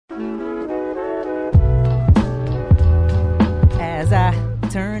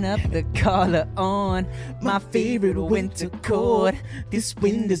Turn up the collar on my favorite winter coat. This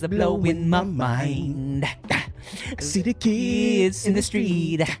wind is blowing my mind. I see the kids in the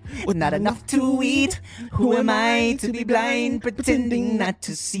street with not enough to eat. Who am I to be blind, pretending not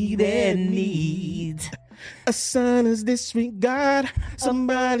to see their needs? A son is disregard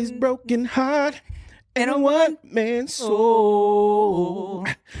somebody's broken heart and a one-man soul.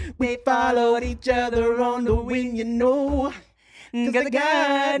 We followed each other on the wind, you know, 'cause I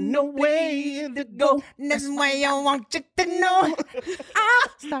got no way to go. That's why I want you to know. I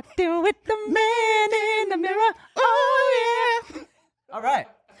started with the man in the mirror. Oh, yeah. All right.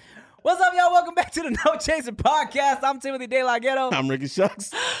 What's up, y'all? Welcome back to the No Chaser Podcast. I'm Timothy De La Ghetto. I'm Ricky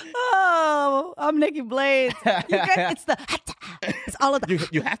Shucks. Oh, I'm Nikki Blades. It's all of the.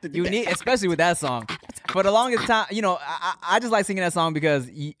 You have to do You that. need, especially with that song. For the longest time, you know, I just like singing that song because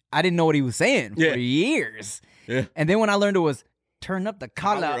I didn't know what he was saying for years. Yeah. And then when I learned it was turn up the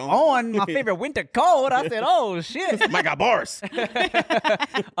collar on my favorite winter coat, I said, oh, shit. Mike got bars.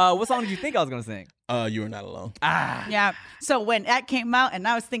 What song did you think I was going to sing? You Are Not Alone. Yeah. So when that came out, and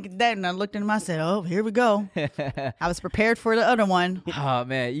I was thinking that, and I looked at him, I said, "Oh, here we go." I was prepared for the other one, Oh,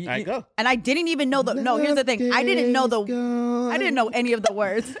 man. All right, go. and I didn't even know the. No, here's the thing. I didn't know I didn't know any of the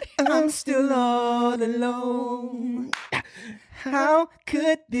words. I'm still all alone. How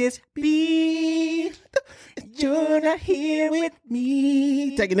could this be? You're not here with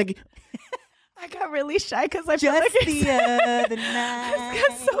me. Take it, Nikki. I got really shy because I felt Just like the other night. I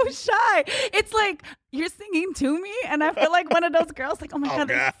got so shy. It's like you're singing to me, and I feel like one of those girls. Like, oh my god,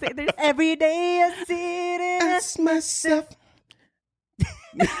 God. there's Every day I sit and Ask myself.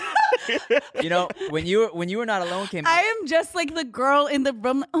 you know, when you were not alone came out, I am just like the girl in the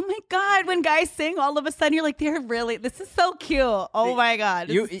room. Oh my god, when guys sing, all of a sudden you're like, this is so cute. Oh my god,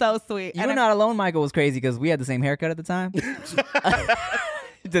 this is so sweet. You were not alone, Michael, was crazy because we had the same haircut at the time.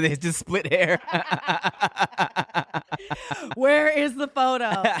 They just split hair. Where is the photo?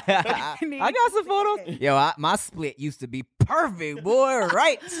 I got some photos. Yo, my split used to be perfect, boy.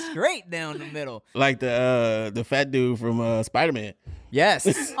 Right, straight down the middle. Like the fat dude from Spider-Man.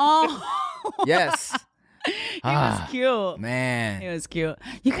 Yes, Oh, yes. he was cute. Man, He was cute.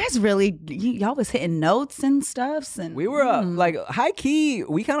 You guys really, y'all was hitting notes and stuffs, and we were like high key.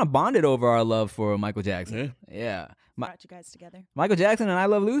 We kind of bonded over our love for Michael Jackson. Yeah. brought you guys together. Michael Jackson and I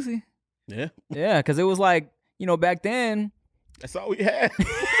Love Lucy. Yeah. Yeah, because it was like, you know, back then. That's all we had.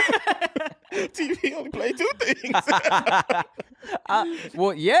 TV only played two things.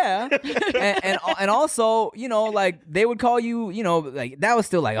 Well, yeah, and also, you know, like they would call you, you know, like that was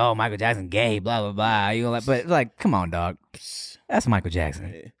still like, oh, Michael Jackson gay, blah blah blah. You know, like, but like, come on, dog, that's Michael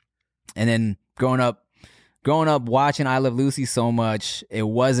Jackson. Yeah. And then growing up watching I Love Lucy so much, it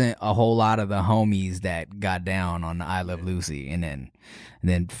wasn't a whole lot of the homies that got down on the I Love Lucy, and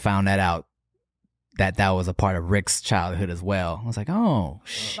then found that out that was a part of Rick's childhood as well. I was like, oh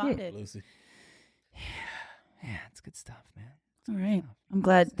shit, Bonded. Lucy. yeah, it's good stuff, man. All right. I'm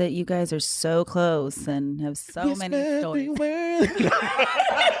glad that you guys are so close and have so many stories.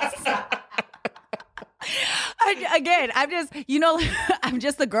 I'm just, you know, I'm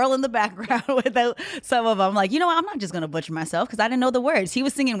just the girl in the background with some of them. Like, you know what? I'm not just going to butcher myself because I didn't know the words. He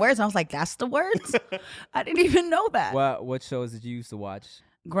was singing words. And I was like, that's the words? I didn't even know that. What shows did you used to watch?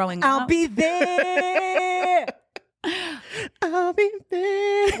 Growing I'll up. be there. I'll be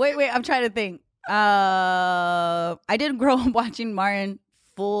there. Wait, I'm trying to think. I didn't grow up watching Martin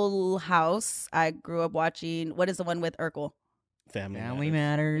Full House. I grew up watching, what is the one with Urkel? Family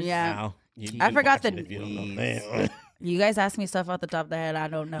Matters. Yeah. Now, you I can forgot watch the- it if you don't know. Damn. You guys ask me stuff off the top of the head. I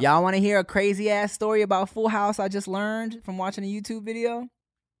don't know. Y'all want to hear a crazy ass story about Full House I just learned from watching a YouTube video?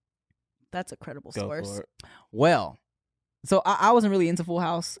 That's a credible Go source. for it. Well, so I wasn't really into Full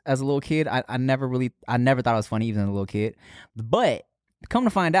House as a little kid. I never thought it was funny even as a little kid. But come to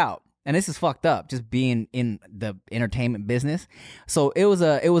find out, and this is fucked up, just being in the entertainment business. So it was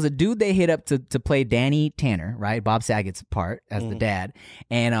a dude they hit up to play Danny Tanner, right? Bob Saget's part as the dad.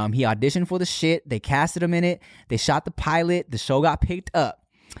 And he auditioned for the shit. They casted him in it. They shot the pilot. The show got picked up.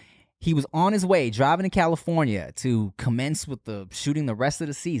 He was on his way driving to California to commence with the shooting the rest of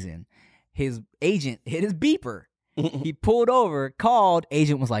the season. His agent hit his beeper. He pulled over, called.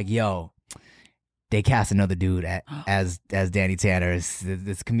 Agent was like, yo, they cast another dude as Danny Tanner,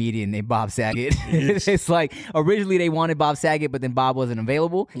 this comedian named Bob Saget. It's like originally they wanted Bob Saget, but then Bob wasn't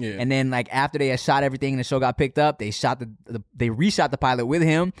available. Yeah. And then like after they had shot everything and the show got picked up, they reshot the pilot with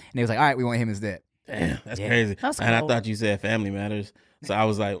him, and they was like, all right, we want him instead. Damn, that's crazy. That's And I cool. thought you said Family Matters. So I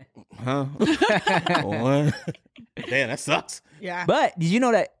was like, huh? What? Damn, that sucks. Yeah. But did you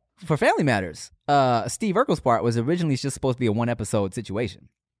know that for Family Matters, Steve Urkel's part was originally just supposed to be a 1-episode situation.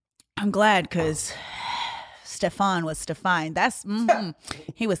 I'm glad because Stefan was Stefan. That's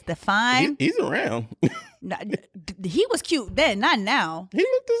he was Stefan. He's around. He was cute then, not now. He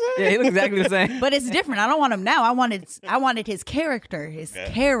looked the same. Yeah, he looks exactly the same. But it's different. I don't want him now. I wanted his character. His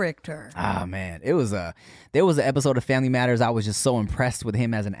character. Ah, man, there was an episode of Family Matters. I was just so impressed with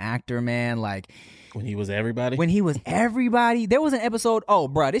him as an actor, man. Like When he was everybody. when he was everybody. There was an episode. Oh,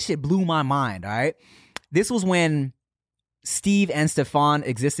 bro, this shit blew my mind. All right, this was when Steve and Stefan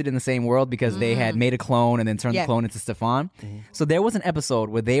existed in the same world because they had made a clone and then turned the clone into Stefan. So there was an episode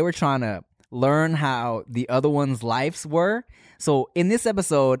where they were trying to learn how the other one's lives were. So in this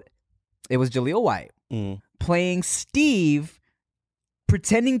episode, it was Jaleel White playing Steve,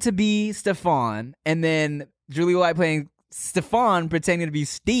 pretending to be Stefan, and then Jaleel White playing Stefan, pretending to be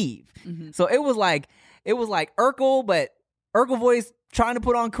Steve. So it was like Urkel, but Urkel voice trying to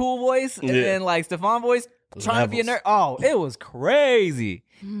put on cool voice, and then like Stefan voice trying to be a nerd. Oh, it was crazy.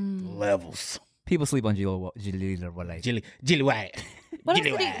 Levels. People sleep on Jaleel White. Jilly White. What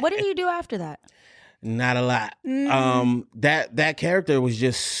did he do after that? Not a lot. That character was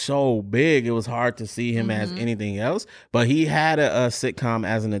just so big. It was hard to see him as anything else. But he had a sitcom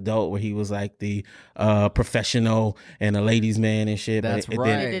as an adult where he was like the professional and a ladies' man and shit. That's but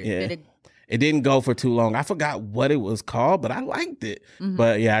right. It didn't go for too long. I forgot what it was called, but I liked it.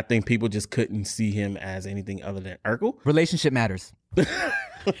 But yeah, I think people just couldn't see him as anything other than Urkel. Relationship matters.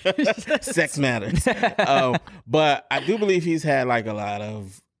 Sex matters. But I do believe he's had like a lot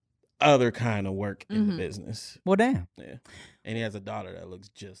of other kind of work in the business. Well, damn. Yeah. And he has a daughter that looks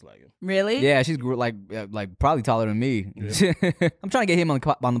just like him. Really? Yeah, she's like probably taller than me. Yeah. I'm trying to get him on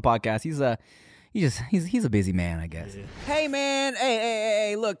the podcast. He's a busy man, I guess. Yeah. Hey man,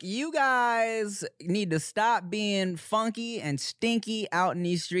 hey, look, you guys need to stop being funky and stinky out in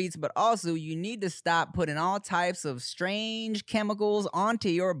these streets, but also you need to stop putting all types of strange chemicals onto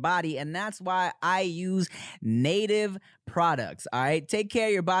your body, and that's why I use Native products. All right, take care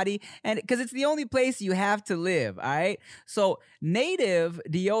of your body, and because it's the only place you have to live. All right, so Native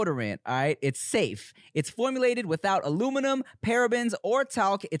deodorant. All right, it's safe. It's formulated without aluminum, parabens, or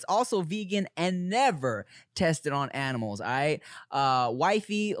talc. It's also vegan and never tested on animals. All right,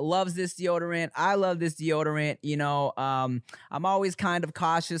 wifey loves this deodorant. I love this deodorant. You know, I'm always kind of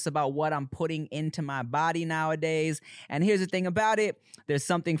cautious about what I'm putting into my body nowadays. And here's the thing about it: there's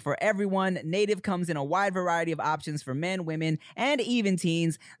something for everyone. Native comes in a wide variety of options for men, women, and even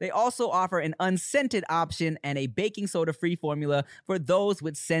teens. They also offer an unscented option and a baking soda free formula for those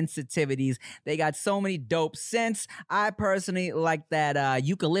with sensitivities. They got so many dope scents. I personally like that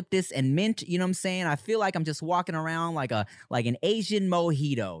eucalyptus and mint. You know what I'm saying? I feel like I'm just walking around like an Asian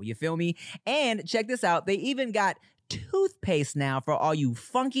mojito. You feel me? And check this out. They even got toothpaste now for all you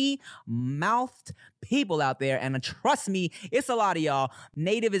funky mouthed people out there, and trust me, it's a lot of y'all.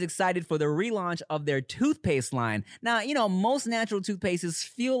 Native is excited for the relaunch of their toothpaste line. Now, you know, most natural toothpastes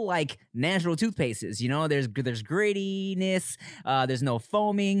feel like natural toothpastes. You know, there's grittiness, there's no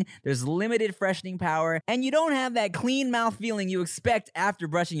foaming, there's limited freshening power, and you don't have that clean mouth feeling you expect after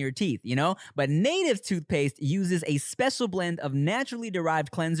brushing your teeth, you know? But Native toothpaste uses a special blend of naturally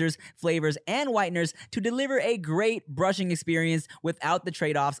derived cleansers, flavors, and whiteners to deliver a great brushing experience without the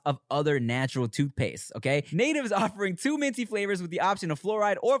trade-offs of other natural toothpaste. Okay, Native is offering 2 minty flavors with the option of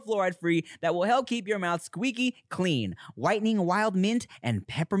fluoride or fluoride free that will help keep your mouth squeaky clean. Whitening wild mint and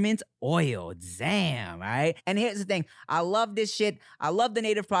peppermint oil. Damn, all right? And here's the thing. I love this shit. I love the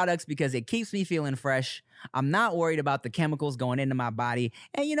Native products because it keeps me feeling fresh. I'm not worried about the chemicals going into my body.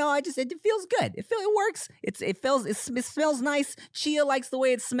 And you know, it feels good. It works. It smells nice. Chia likes the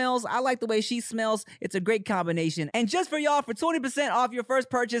way it smells. I like the way she smells. It's a great combination. And just for y'all, for 20% off your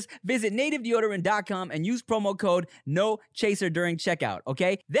first purchase, visit nativedeodorant.com and use promo code NOCHASER during checkout,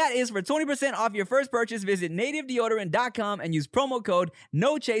 okay? That is for 20% off your first purchase. Visit nativedeodorant.com and use promo code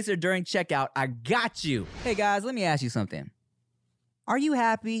NOCHASER during checkout. I got you. Hey guys, let me ask you something. Are you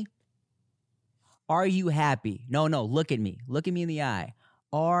happy? Are you happy? No, look at me. Look at me in the eye.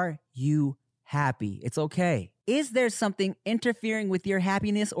 Are you happy? It's okay. Is there something interfering with your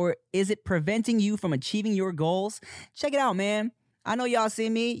happiness, or is it preventing you from achieving your goals? Check it out, man. I know y'all see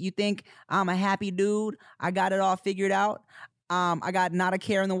me. You think I'm a happy dude. I got it all figured out. I got not a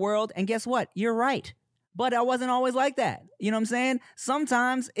care in the world. And guess what? You're right. But I wasn't always like that. You know what I'm saying?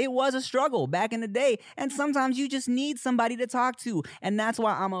 Sometimes it was a struggle back in the day, and sometimes you just need somebody to talk to, and that's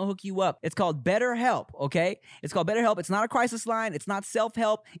why I'm gonna hook you up. It's called BetterHelp, okay? It's called BetterHelp. It's not a crisis line. It's not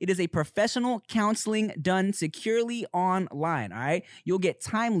self-help. It is a professional counseling done securely online, all right? You'll get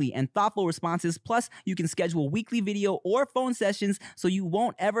timely and thoughtful responses, plus you can schedule weekly video or phone sessions so you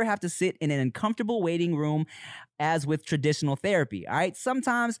won't ever have to sit in an uncomfortable waiting room as with traditional therapy, all right?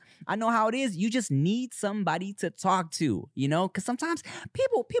 Sometimes, I know how it is, you just need somebody to talk to, you know? Because sometimes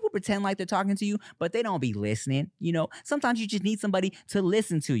people pretend like they're talking to you, but they don't be listening, you know? Sometimes you just need somebody to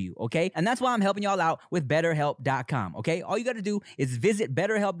listen to you, okay? And that's why I'm helping y'all out with BetterHelp.com, okay? All you got to do is visit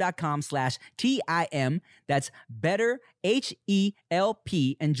BetterHelp.com/TIM. That's Better,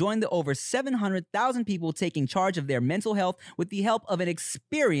 HELP, and join the over 700,000 people taking charge of their mental health with the help of an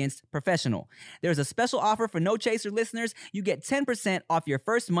experienced professional. There's a special offer for No Chaser listeners. You get 10% off your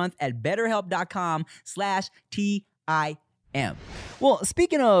first month at BetterHelp.com/TIM. Well,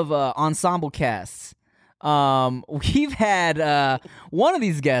 speaking of ensemble casts, we've had one of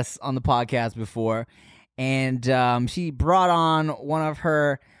these guests on the podcast before, and she brought on one of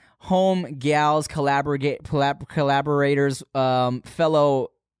her home gals, collaborators, fellow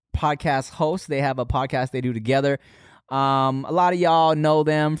podcast hosts. They have a podcast they do together. A lot of y'all know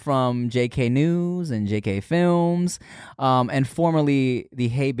them from JK News and JK Films, and formerly the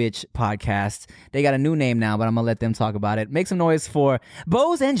Hey Bitch podcast. They got a new name now, but I'm gonna let them talk about it. Make some noise for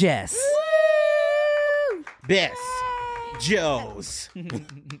Bose and Jess. Bess. Joes.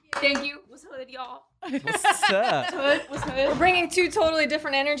 Thank you. What's hood, y'all? What's up? Hood. What's hood? We're bringing two totally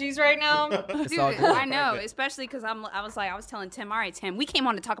different energies right now. It's Dude, all good. I know, especially because I was telling Tim, all right, Tim, we came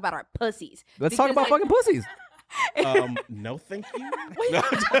on to talk about our pussies. Let's talk about fucking pussies. No, thank you.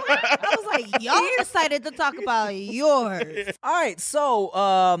 I was like, y'all decided to talk about yours. All right, so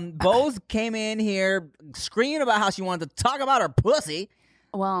Bose came in here screaming about how she wanted to talk about her pussy.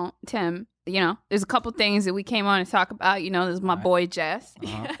 Well, Tim, there's a couple things that we came on to talk about. This is my boy Jess.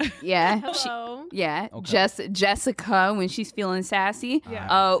 Yeah. Hello. Okay. Jessica when she's feeling sassy.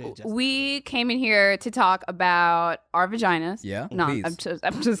 Yeah. We came in here to talk about our vaginas. Yeah, No, please.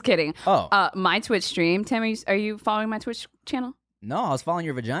 I'm just kidding. Oh. My Twitch stream. Tim, are you following my Twitch channel? No, I was following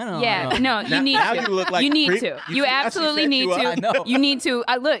your vagina. Yeah, no, you need now to. you look like you a need creep. to. You You see how she absolutely set need you up? to. I know. You need to.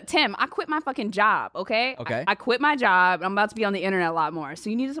 Look, Tim, I quit my fucking job, okay? Okay. I quit my job. I'm about to be on the internet a lot more.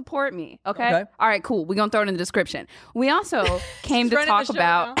 So you need to support me, okay? Okay. All right, cool. We're going to throw it in the description. We also came to Running the talk show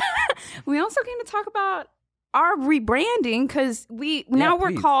about our rebranding because we were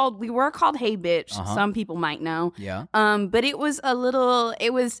please. called Hey Bitch. Uh-huh. Some people might know. Yeah. But it was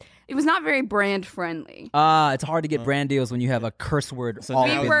it was not very brand friendly. It's hard to get brand deals when you have a curse word. So all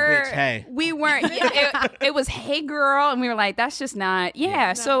now up We in- were, bitch, hey. we weren't. Yeah, it was Hey Girl, and we were like, that's just not.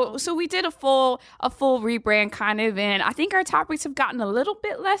 Yeah. No. So we did a full rebrand kind of, and I think our topics have gotten a little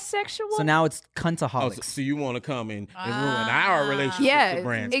bit less sexual. So now it's Oh, cuntaholics. so you want to come in and ruin our relationship yeah, with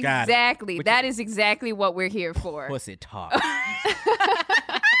brands. Got it. exactly. That is exactly what we're here for. Pussy talk.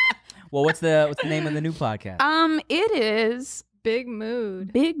 Well, what's the name of the new podcast? It is Big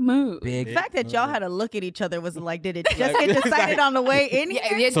mood. Big Mood. Big. The fact that y'all had to look at each other was like, did it just get decided on the way in Yeah,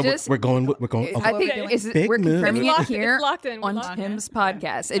 here? it So just. we're going. I Okay. think doing? we're Big Mood. confirming It's it locked- here it's locked in. We're on locked in. Tim's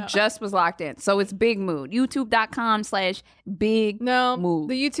podcast. It just was locked in. So it's Big Mood. YouTube.com/Big No, Mood.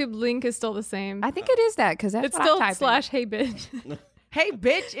 the YouTube link is still the same. I think it is that because that's It's what still I typed in. /Hey Bitch. Hey,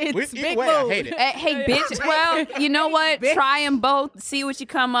 bitch, it's Either big way, I mood. hate it. Hey, bitch. Well, you know what? Bitch. Try them both. See what you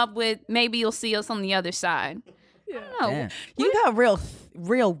come up with. Maybe you'll see us on the other side. Yeah. No. Damn. You got real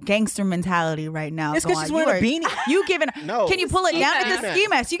gangster mentality right now. It's 'cause going. she's wearing a beanie. You giving? No. Can you pull it down? It's a ski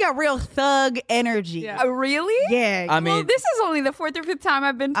mask. You got real thug energy. Yeah. Really? Yeah. I mean, Well, this is only the 4th or 5th time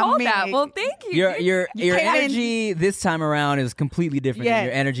I've been I told mean, that. Well, thank you. your came in- energy this time around is completely different Yeah. than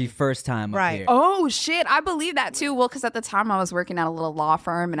your energy first time Right. up here. Oh shit! I believe that too. Well, because at the time I was working at a little law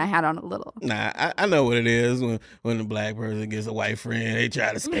firm and I had on a little. Nah, I know what it is when the black person gets a white friend. They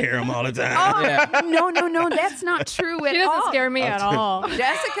try to scare him all the time. Oh Yeah. no, that's not true at She all. doesn't scare me at all.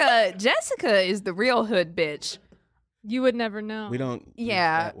 Jessica is the real hood bitch. You would never know. We don't. use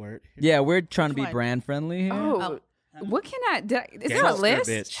Yeah. that word. Yeah, we're trying to be Fine. brand friendly here. Oh, what can I? Is there a Gangster list?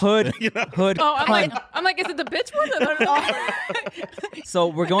 bitch. Hood, You know? hood, Oh, cunt. I'm like, is it the bitch one? I don't know. So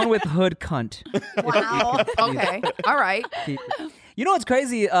we're going with hood cunt. Wow. Okay. All right. You know what's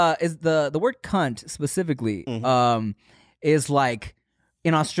crazy? Is the word cunt specifically is like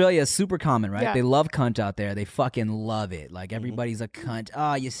in Australia super common, right? Yeah. They love cunt out there. They fucking love it. Like everybody's a cunt.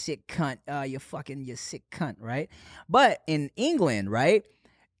 Oh, you sick cunt. Oh, you sick cunt, right? But in England, right?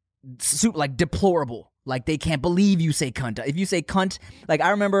 Super like deplorable. Like they can't believe you say cunt. If you say cunt, like I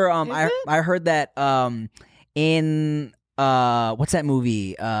remember I heard that in what's that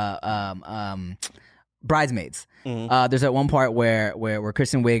movie? Bridesmaids. There's that one part where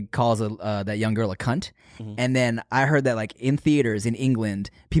Kristen Wiig calls that young girl a cunt, and then I heard that like in theaters in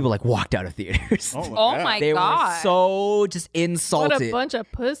England, people like walked out of theaters. Oh my They God. were so just insulted. What a bunch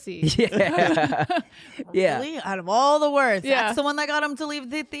of pussies. Yeah, yeah, Really? Out of all the words, Yeah. that's the one that got him to leave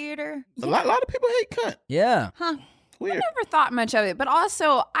the theater. A lot of people hate cunt. yeah. Weird. Never thought much of it, but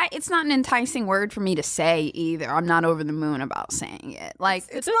also it's not an enticing word for me to say either. I'm not over the moon about saying it. Like,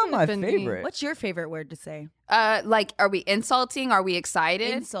 It's not my offend me. favorite. What's your favorite word to say? like, are we insulting? Are we excited?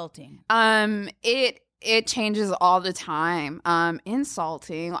 Insulting. It changes all the time.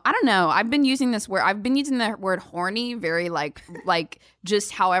 Insulting. I don't know. I've been using this word. I've been using the word horny very like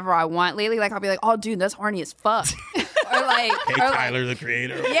just however I want lately. Like I'll be like, oh dude, that's horny as fuck. Or like, Hey, or like, Tyler, the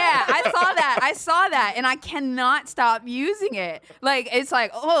creator. yeah, I saw that, and I cannot stop using it. Like it's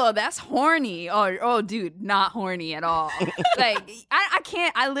like, oh, that's horny, or oh, dude, not horny at all. Like I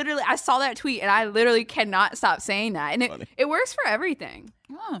can't. I saw that tweet, and I literally cannot stop saying that, and it works for everything.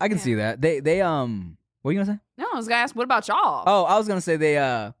 Oh, I can see that. They what were you gonna say? No, I was gonna ask, what about y'all? Oh, I was gonna say they.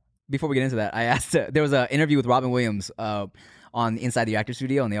 Before we get into that, I asked. There was an interview with Robin Williams on Inside the Actor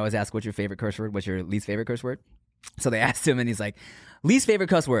Studio, and they always ask, "What's your favorite curse word? What's your least favorite curse word?" So they asked him, and he's like, "Least favorite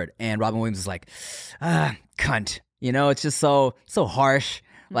cuss word," and Robin Williams is like, "Cunt." You know, it's just so harsh.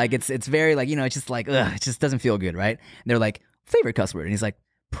 Like it's very like it's just like it just doesn't feel good, right? And they're like, "Favorite cuss word," and he's like,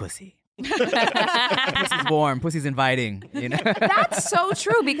 "Pussy." Pussy's warm. Pussy's inviting. You know. That's so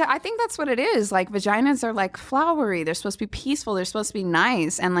true, because I think that's what it is. Like vaginas are like flowery. They're supposed to be peaceful. They're supposed to be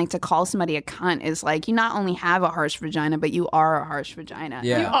nice. And like to call somebody a cunt is like you not only have a harsh vagina, but you are a harsh vagina.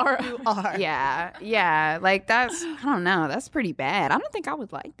 Yeah. You are. Yeah. Like that's, I don't know. That's pretty bad. I don't think I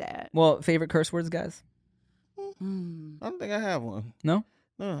would like that. Well, favorite curse words, guys? I don't think I have one. No.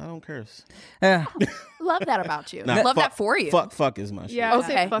 No, I don't curse. Yeah. Love that about you. Nah, Love fuck- that for you. Fuck is my shit. Yeah, I Okay.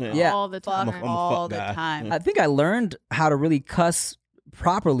 say fuck Yeah. all the Fuck time. I'm a all fuck the guy. time. I think I learned how to really cuss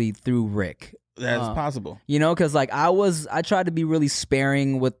properly through Rick. That's possible. You know, because like I tried to be really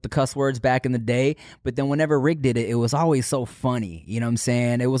sparing with the cuss words back in the day, but then whenever Rick did it, it was always so funny. You know what I'm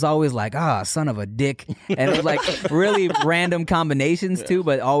saying? It was always like, son of a dick. And it was like really random combinations too,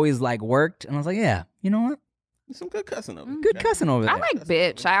 but always like worked. And I was like, yeah, you know what? Some good cussing over Good cussing over there. I like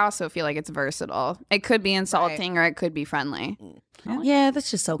bitch. I also feel like it's versatile. It could be insulting or it could be friendly. Yeah,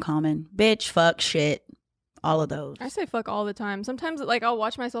 that's just so common. Bitch, fuck, shit, all of those. I say fuck all the time. Sometimes, like, I'll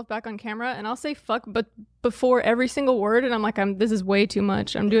watch myself back on camera and I'll say fuck, but before every single word, and I'm like, this is way too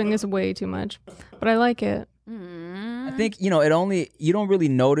much. I'm doing this way too much, but I like it. I think, you don't really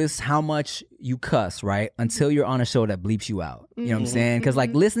notice how much you cuss, right? Until you're on a show that bleeps you out. You know what I'm saying? Because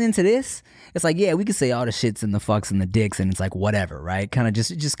like listening to this, it's like, yeah, we could say all the shits and the fucks and the dicks and it's like whatever, right? Kind of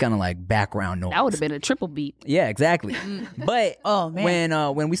just kind of like background noise. That would have been a triple beat. Yeah, exactly. But Oh, man.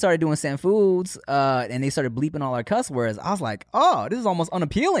 when we started doing Sam Foods and they started bleeping all our cuss words, I was like, oh, this is almost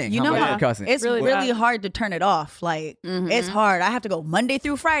unappealing. You how know much how we're cussing. it's Really really bad. hard to turn it off. Like it's hard. I have to go Monday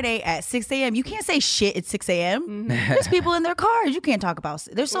through Friday at 6 a.m. You can't say shit at 6 a.m. There's people in their cars. You can't talk about.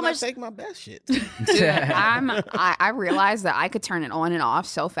 There's so So I much. take my best shit. Dude, I realized that I could turn it on and off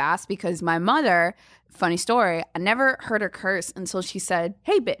so fast because my mother, funny story, I never heard her curse until she said,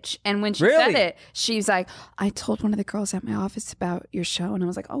 "Hey, bitch." And when she Really? said it, she's like, "I told one of the girls at my office about your show." And I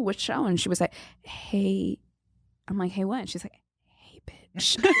was like, "Oh, which show?" And she was like, "Hey." I'm like, "Hey, what?" And she's like, "Hey,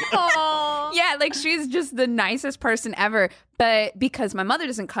 bitch." Yeah, like she's just the nicest person ever. But because my mother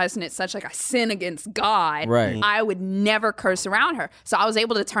doesn't cuss and it's such like a sin against God, Right. I would never curse around her. So I was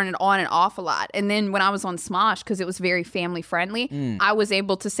able to turn it on and off a lot. And then when I was on Smosh, because it was very family friendly, I was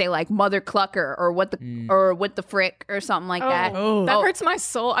able to say like mother clucker or what the frick or something like that. That hurts my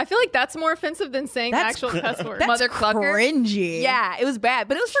soul. I feel like that's more offensive than saying the That's actual cuss word. That's Mother clucker. cringy. Yeah, it was bad,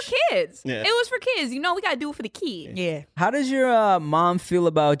 but it was for kids. Yeah. It was for kids. You know, we gotta do it for the kids. Yeah. How does your mom feel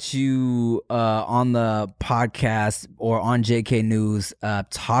about you on the podcast or on JK News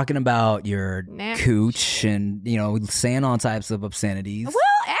talking about your Nasty. cooch and saying all types of obscenities? Well,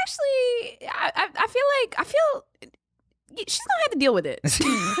 actually, I feel she's gonna have to deal with it. She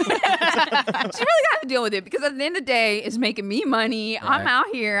really gonna have to deal with it because at the end of the day, it's making me money. I'm out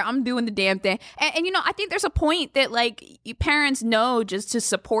here. I'm doing the damn thing. And I think there's a point that like your parents know just to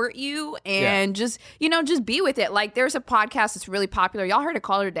support you and just be with it. Like there's a podcast that's really popular. Y'all heard of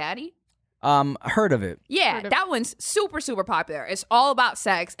Call Her Daddy? Heard of it. Yeah, that one's super, super popular. It's all about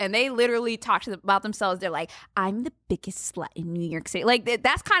sex, and they literally talk about themselves. They're like, I'm the biggest slut in New York City. Like,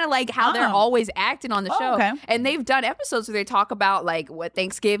 that's kind of like how they're always acting on the show. Okay. And they've done episodes where they talk about, like, what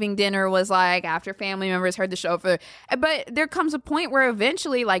Thanksgiving dinner was like after family members heard the show. But there comes a point where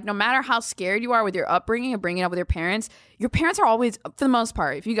eventually, like, no matter how scared you are with your upbringing and bringing up with your parents are always, for the most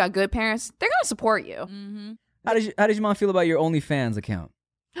part, if you got good parents, they're going to support you. Mm-hmm. How did your mom feel about your OnlyFans account?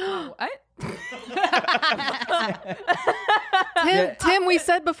 What? Tim, we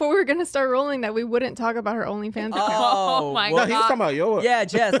said before we were going to start rolling that we wouldn't talk about her OnlyFans account. Oh my No, God. he's talking about yours. Yeah,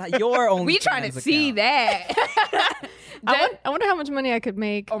 Jess, your OnlyFans We trying to see account. that. I wonder how much money I could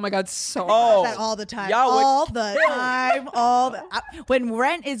make. Oh my God, so Oh, That all the time. Y'all would- All the time. When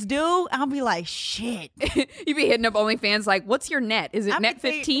rent is due, I'll be like, shit. You be hitting up OnlyFans like, what's your net? Is it I net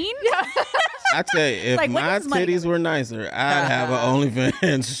mean, 15? I tell you, if Like, when my does money titties come were nicer, I'd have an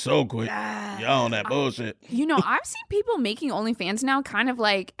OnlyFans so quick. Y'all on that bullshit. You know, I've seen people making OnlyFans now kind of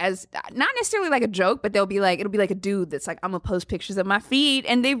like as not necessarily like a joke, but it'll be like a dude that's like, I'm gonna post pictures of my feed,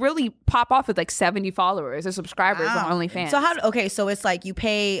 and they really pop off with like 70 followers or subscribers on OnlyFans. So it's like you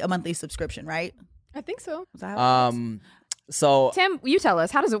pay a monthly subscription, right? I think so. Is that how it works? So Tim, you tell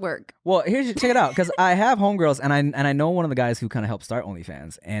us, how does it work? well, check it out, because I have homegirls, and I know one of the guys who kind of helped start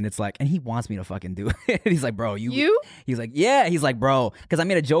OnlyFans, and it's like, and he wants me to fucking do it. He's like, bro, you? He's like, yeah. He's like, bro, because I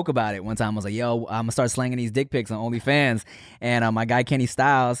made a joke about it one time. I was like, yo, I'm gonna start slanging these dick pics on OnlyFans, and my guy Kenny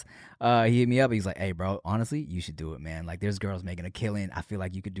Styles, he hit me up. He's like, hey, bro, honestly, you should do it, man. Like, there's girls making a killing. I feel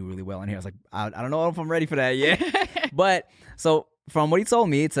like you could do really well in here. I was like, I don't know if I'm ready for that yet, but so from what he told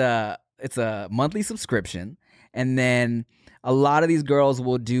me, it's a monthly subscription, and then a lot of these girls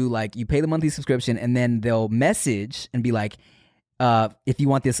will do like, you pay the monthly subscription, and then they'll message and be like, if you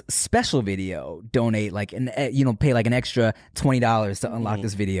want this special video, donate like pay like an extra $20 to unlock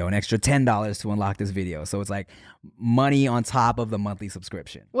this video, an extra $10 to unlock this video. So it's like money on top of the monthly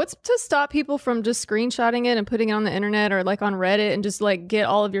subscription. What's to stop people from just screenshotting it and putting it on the internet or like on Reddit and just like get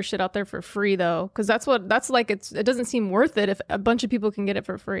all of your shit out there for free though? Because it doesn't seem worth it if a bunch of people can get it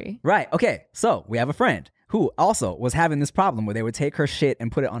for free. Right. Okay. So we have a friend who also was having this problem where they would take her shit and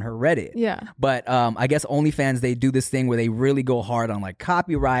put it on her Reddit. Yeah. But I guess OnlyFans, they do this thing where they really go hard on like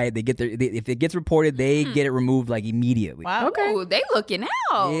copyright. They get if it gets reported, they get it removed like immediately. Wow. Okay. Ooh, they looking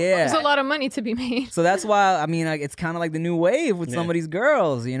out. Yeah. There's a lot of money to be made. So that's why, I mean, like, it's kind of like the new wave with some of these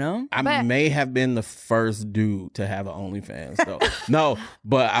girls, you know? I may have been the first dude to have an OnlyFans, though. No,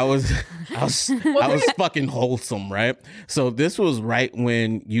 but I was fucking wholesome, right? So this was right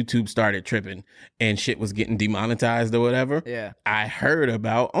when YouTube started tripping and shit was getting demonetized or whatever. Yeah. I heard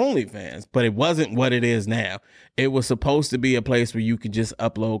about OnlyFans, but it wasn't what it is now. It was supposed to be a place where you could just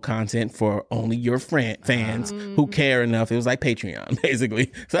upload content for only your fans who care enough. It was like Patreon,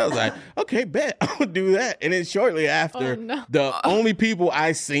 basically. So I was like, okay, bet, I'll do that. And then shortly after, the only people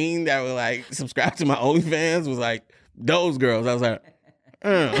I seen that were like subscribed to my OnlyFans was like those girls. I was like,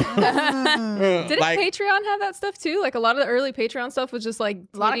 Didn't like, Patreon have that stuff too? Like a lot of the early Patreon stuff was just like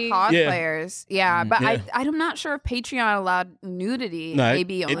A lot of titty- cosplayers. Yeah, but Yeah. I'm not sure if Patreon allowed nudity. No,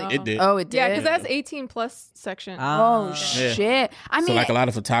 Maybe it only. did. Oh, it did. Yeah, because that's 18 plus section. Oh shit! I so mean, like a lot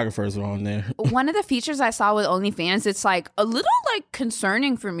of photographers were on there. one of the features I saw with OnlyFans, it's like a little like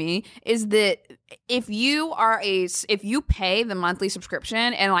concerning for me, is that if you pay the monthly subscription,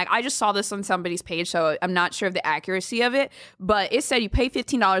 and like I just saw this on somebody's page, so I'm not sure of the accuracy of it, but it said you pay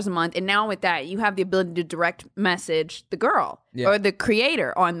 $15 a month, and now with that you have the ability to direct message the girl or the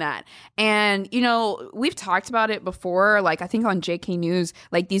creator on that. And you know, we've talked about it before, like I think on JK News,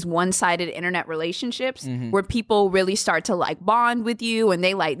 like these one-sided internet relationships where people really start to like bond with you, and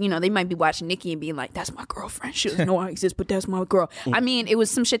they like, you know, they might be watching Nikki and being like, that's my girlfriend, she doesn't know I exist, but that's my girl. I mean, it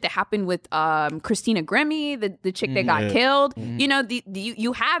was some shit that happened with Christina Grimmie, the chick that got killed. You know,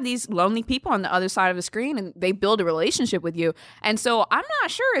 you have these lonely people on the other side of the screen, and they build a relationship with you. And so I'm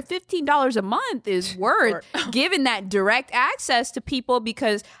not sure if $15 a month is worth giving that direct access to people,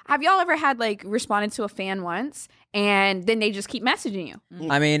 because have y'all ever had like responded to a fan once and then they just keep messaging you?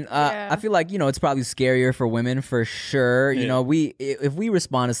 I mean, I feel like, you know, it's probably scarier for women for sure. You know, if we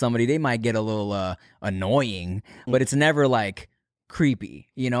respond to somebody, they might get a little annoying, but it's never like creepy.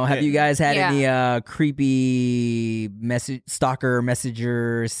 You know, have you guys had any creepy stalker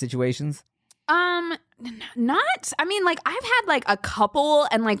messenger situations? Not. I mean, like I've had like a couple,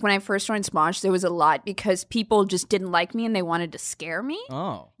 and like when I first joined Smosh, there was a lot because people just didn't like me and they wanted to scare me.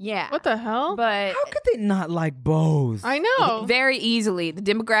 Oh. Yeah. What the hell? But How could they not like bows? I know. very easily, the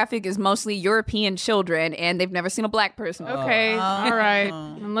demographic is mostly European children, and they've never seen a black person. Okay. All right.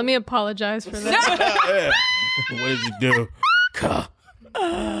 Let me apologize for that. What did you do?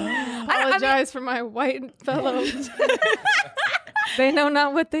 I apologize for my white fellows. They know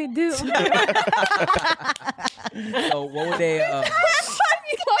not what they do. So what would they? I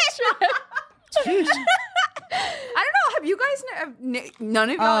don't know. Have you guys? None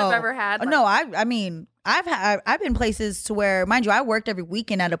of y'all have ever had. Like, no, I mean, I've been places to where, mind you, I worked every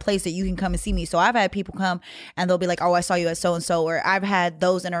weekend at a place that you can come and see me. So I've had people come and they'll be like, "Oh, I saw you at so and so," or I've had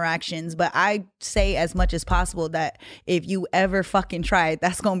those interactions. But I say as much as possible that if you ever fucking try it,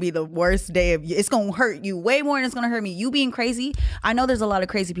 that's gonna be the worst day of you. It's gonna hurt you way more than it's gonna hurt me. You being crazy. I know there's a lot of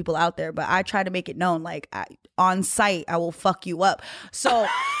crazy people out there, but I try to make it known, like on site, I will fuck you up. So.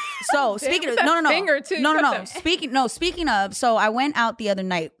 So speaking of Speaking of, so I went out the other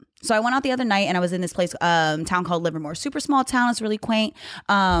night. And I was in this place, town called Livermore. Super small town. It's really quaint.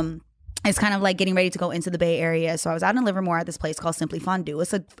 It's kind of like getting ready to go into the Bay Area. So I was out in Livermore at this place called Simply Fondue.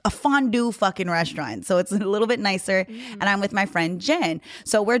 It's a fondue fucking restaurant. So it's a little bit nicer. And I'm with my friend Jen.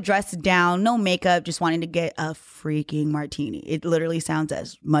 So we're dressed down, no makeup, just wanting to get a freaking martini. It literally sounds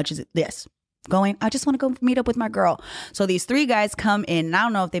as much as this. I just want to go meet up with my girl. So these 3 guys come in, and I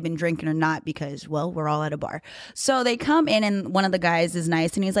don't know if they've been drinking or not because, well, we're all at a bar. So they come in, and one of the guys is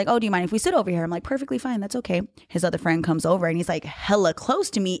nice, and he's like, "Oh, do you mind if we sit over here?" I'm like, "Perfectly fine. That's okay." His other friend comes over, and he's like hella close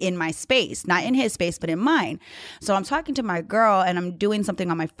to me in my space, not in his space, but in mine. So I'm talking to my girl, and I'm doing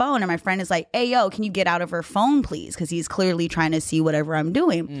something on my phone, and my friend is like, "Hey, yo, can you get out of her phone, please?" Because he's clearly trying to see whatever I'm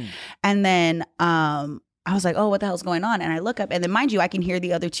doing. And then I was like, "Oh, what the hell's going on?" And I look up, and then mind you, I can hear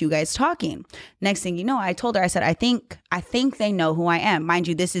the other 2 guys talking. Next thing you know, I told her, I said, I think they know who I am. Mind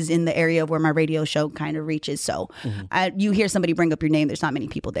you, this is in the area where my radio show kind of reaches. So you hear somebody bring up your name, there's not many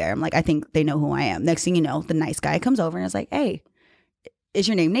people there. I'm like, I think they know who I am. Next thing you know, the nice guy comes over and is like, "Hey, is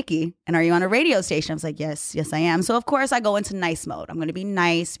your name Nikki? And are you on a radio station?" I was like, yes, I am. So of course I go into nice mode. I'm going to be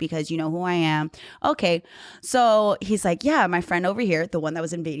nice because you know who I am. Okay. So he's like, "Yeah, my friend over here, the one that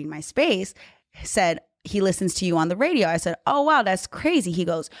was invading my space, said he listens to you on the radio." I said, "Oh, wow, that's crazy." He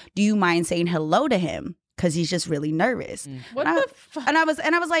goes, "Do you mind saying hello to him? Because he's just really nervous." What the fuck? And I was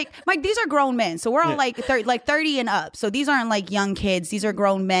like, these are grown men. So we're all like 30 and up. So these aren't like young kids. These are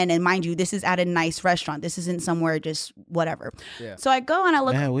grown men. And mind you, this is at a nice restaurant. This isn't somewhere just whatever. Yeah. So I go and I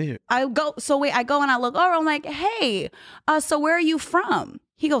look. Man, weird. I go and I look over. I'm like, "Hey, so where are you from?"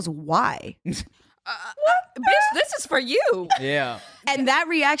 He goes, "Why?" Bitch, this is for you. Yeah. And that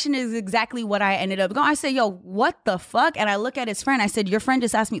reaction is exactly what I ended up going. I said, "Yo, what the fuck?" And I look at his friend. I said, "Your friend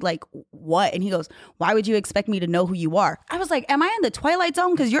just asked me, like, what?" And he goes, "Why would you expect me to know who you are?" I was like, "Am I in the Twilight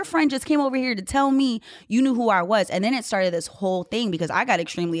Zone? Because your friend just came over here to tell me you knew who I was." And then it started this whole thing because I got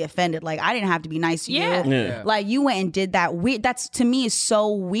extremely offended. Like, I didn't have to be nice to you. Yeah. Like, you went and did that. That's, to me, is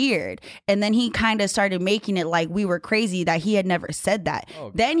so weird. And then he kind of started making it like we were crazy that he had never said that.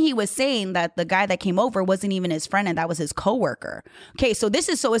 Oh. Then he was saying that the guy that came over wasn't even his friend and that was his coworker. Okay, so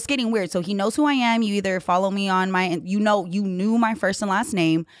it's getting weird. So he knows who I am. You either follow me on you knew my first and last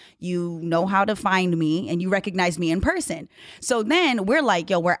name. You know how to find me and you recognize me in person. So then we're like,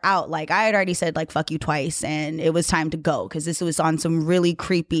 "Yo, we're out." Like, I had already said like "fuck you" twice and it was time to go because this was on some really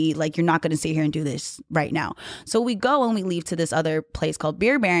creepy, like, "You're not going to sit here and do this right now." So we go and we leave to this other place called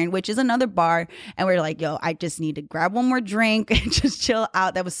Beer Baron, which is another bar. And we're like, "Yo, I just need to grab one more drink and just chill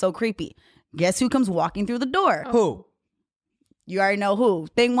out." That was so creepy. Guess who comes walking through the door? Who? You already know who.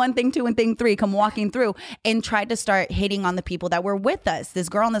 Thing 1, thing 2, and thing 3 come walking through and tried to start hitting on the people that were with us. This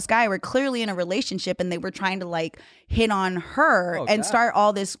girl and this guy were clearly in a relationship and they were trying to like hit on her and start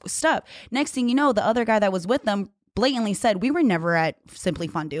all this stuff. Next thing you know, the other guy that was with them blatantly said, "We were never at Simply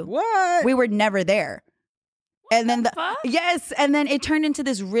Fondue. What? We were never there." And then and then it turned into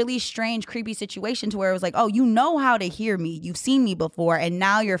this really strange, creepy situation to where it was like, "Oh, you know how to hear me. You've seen me before, and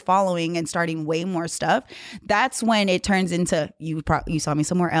now you're following and starting way more stuff." That's when it turns into you saw me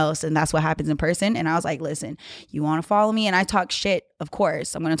somewhere else, and that's what happens in person. And I was like, "Listen, you want to follow me?" And I talk shit. Of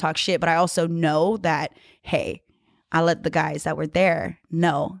course, I'm going to talk shit, but I also know that, hey, I let the guys that were there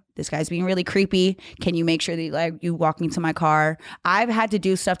know this guy's being really creepy. Can you make sure that you walk me to my car? I've had to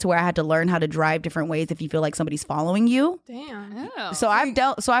do stuff to where I had to learn how to drive different ways if you feel like somebody's following you. Damn. Oh. So I've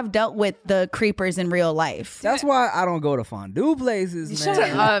dealt with the creepers in real life. That's why I don't go to fondue places, man. Shut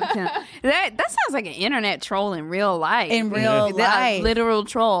up. That sounds like an internet troll in real life. In real life. A literal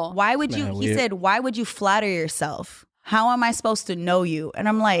troll. Why would you, he said, "Why would you flatter yourself? How am I supposed to know you?" And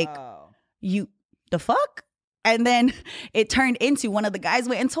I'm like, "You, the fuck?" And then it turned into one of the guys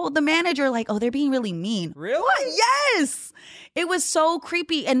went and told the manager, like, oh, they're being really mean. Really? What? Yes. It was so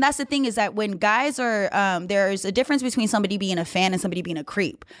creepy. And that's the thing is that when guys are, there's a difference between somebody being a fan and somebody being a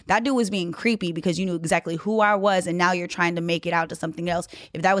creep. That dude was being creepy because you knew exactly who I was, and now you're trying to make it out to something else.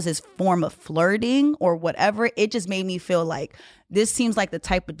 If that was his form of flirting or whatever, it just made me feel like this seems like the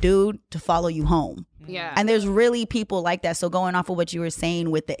type of dude to follow you home. Yeah. And there's really people like that. So going off of what you were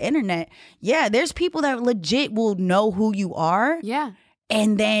saying with the internet, yeah, there's people that legit will know who you are. Yeah.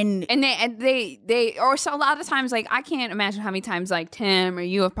 And then And they or so a lot of times, like, I can't imagine how many times like Tim or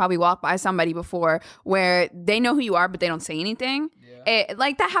you have probably walked by somebody before where they know who you are but they don't say anything.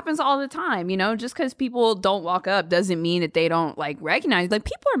 Like that happens all the time, you know. Just because people don't walk up doesn't mean that they don't like recognize. Like,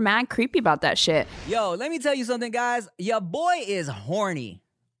 people are mad creepy about that shit. Yo, let me tell you something, guys. Your boy is horny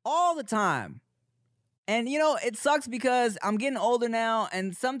all the time. And, you know, it sucks because I'm getting older now,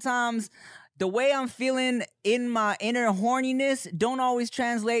 and sometimes the way I'm feeling in my inner horniness don't always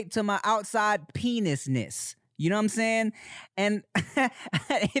translate to my outside penisness. You know what I'm saying? And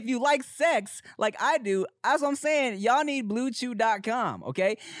if you like sex like I do, that's what I'm saying. Y'all need BlueChew.com,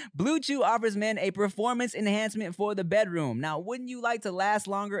 okay? Blue Chew offers men a performance enhancement for the bedroom. Now, wouldn't you like to last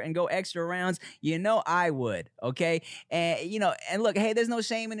longer and go extra rounds? You know I would, okay? And, you know, and look, hey, there's no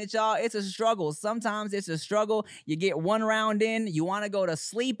shame in it, y'all. It's a struggle. Sometimes it's a struggle. You get one round in, you want to go to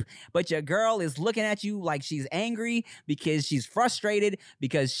sleep, but your girl is looking at you like she's angry because she's frustrated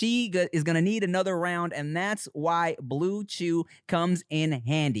because she is going to need another round, and that's why Blue Chew comes in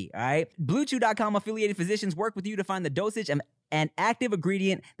handy, all right? BlueChew.com affiliated physicians work with you to find the dosage and an active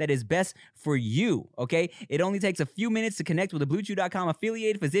ingredient that is best for you, okay? It only takes a few minutes to connect with a BlueChew.com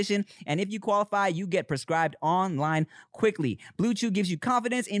affiliated physician, and if you qualify, you get prescribed online quickly. Blue Chew gives you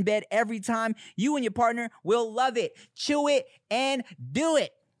confidence in bed every time. You and your partner will love it. Chew it and do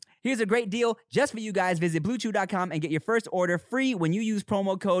it. Here's a great deal just for you guys. Visit BlueChew.com and get your first order free when you use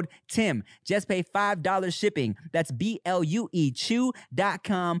promo code TIM. Just pay $5 shipping. That's BLUE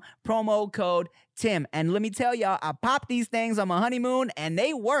Chew.com, promo code TIM. And let me tell y'all, I popped these things on my honeymoon and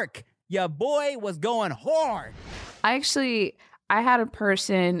they work. Your boy was going hard. I had a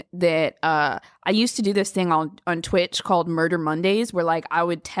person that I used to do this thing on Twitch called Murder Mondays, where like I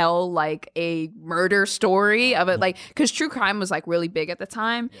would tell like a murder story of it, like, because true crime was like really big at the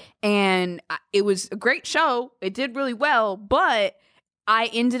time, and it was a great show. It did really well, but I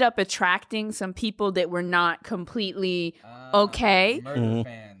ended up attracting some people that were not completely okay. Murder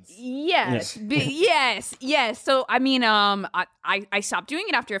fans. Yes. Yes. So I mean, I stopped doing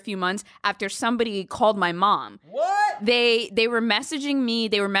it after a few months after somebody called my mom. What? They were messaging me.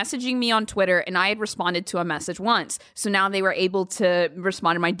 They were messaging me on Twitter, and I had responded to a message once. So now they were able to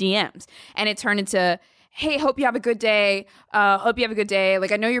respond to my DMs, and it turned into, hey, hope you have a good day. Hope you have a good day.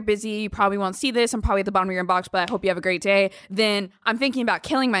 Like, I know you're busy. You probably won't see this. I'm probably at the bottom of your inbox, but I hope you have a great day. Then I'm thinking about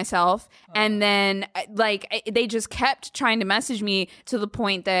killing myself. And then, like, they just kept trying to message me to the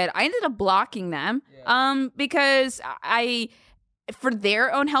point that I ended up blocking them because for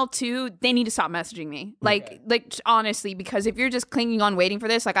their own health too, they need to stop messaging me. Like honestly, because if you're just clinging on waiting for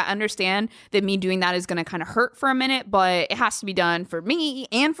this, like, I understand that me doing that is going to kind of hurt for a minute, but it has to be done for me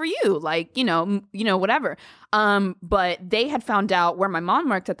and for you. Like, you know, whatever. But they had found out where my mom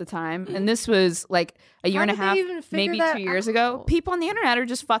worked at the time, and this was like a year and a half, maybe 2 years ago. People on the internet are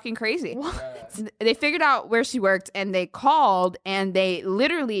just fucking crazy. So they figured out where she worked, and they called, and they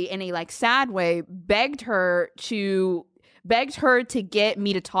literally, in a like sad way, begged her to get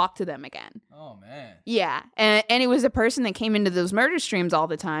me to talk to them again. Oh, man. Yeah. And it was a person that came into those murder streams all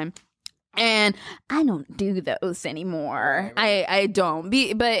the time. And I don't do those anymore. Right. I don't.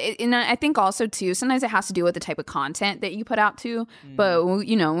 And I think also, too, sometimes it has to do with the type of content that you put out, too. But,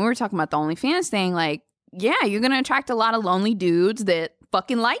 you know, when we were talking about the OnlyFans thing, like, yeah, you're going to attract a lot of lonely dudes that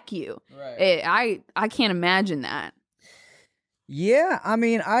fucking like you. Right. I can't imagine that. Yeah, I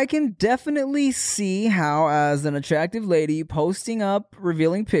mean, I can definitely see how, as an attractive lady posting up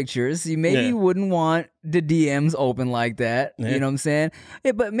revealing pictures, you maybe wouldn't want the DMs open like that. You know what I'm saying?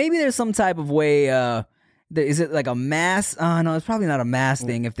 Yeah, but maybe there's some type of way. Is it like a mass? No, it's probably not a mass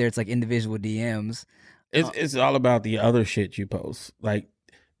thing if there's like individual DMs. It's all about the other shit you post. Like,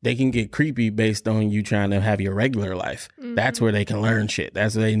 they can get creepy based on you trying to have your regular life. That's where they can learn shit.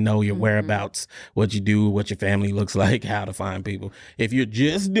 That's where they know your whereabouts, what you do, what your family looks like, how to find people. If you're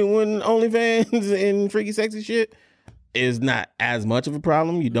just doing OnlyFans and freaky sexy shit, it's not as much of a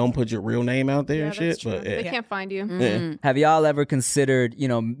problem. You don't put your real name out there and shit. But they can't find you. Have y'all ever considered, you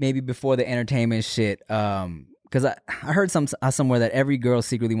know, maybe before the entertainment shit, because I heard somewhere that every girl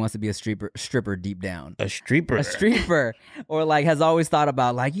secretly wants to be a stripper deep down. A stripper. Or like has always thought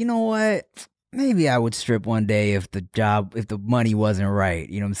about, like, you know what? maybe I would strip one day if the money wasn't right.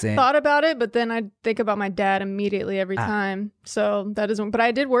 You know what I'm saying? Thought about it, but then I think about my dad immediately every time. So that isn't. But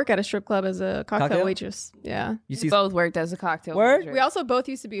I did work at a strip club as a cocktail waitress. Yeah. You see, Both worked as a cocktail. Word? waitress. We also both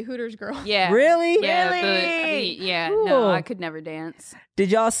used to be Hooters girls. Yeah. really? Yeah, Really? no, Cool. I could never dance. Did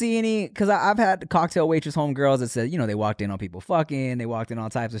y'all see any? Because I've had cocktail waitress homegirls that said, they walked in on people fucking, they walked in all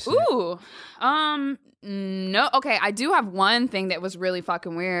types of shit. Ooh. No. Okay, I do have one thing that was really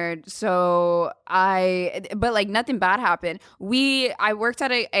fucking weird. So but like nothing bad happened. I worked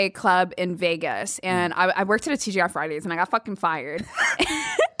at a club in Vegas, and I worked at a TGI Fridays, and I got fucking fired.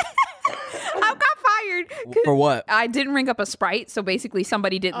 I got fired For what? I didn't ring up a Sprite, so basically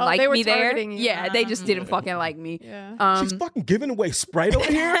somebody didn't Oh, like they were me there. targeting you. Yeah, they just didn't fucking like me. Yeah. She's fucking giving away Sprite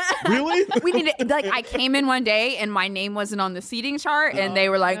over here? Really? We needed, like, I came in one day and my name wasn't on the seating chart, and they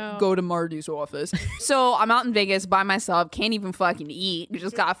were like, go to Marty's office. So I'm out in Vegas by myself, can't even fucking eat,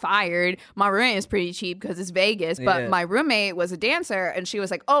 just got fired. My rent is pretty cheap because it's Vegas, but Yeah. my roommate was a dancer, and she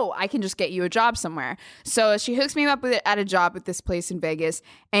was like, oh, I can just get you a job somewhere. So she hooks me up at a job at this place in Vegas,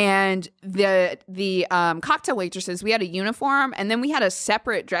 and the cocktail waitresses, we had a uniform, and then we had a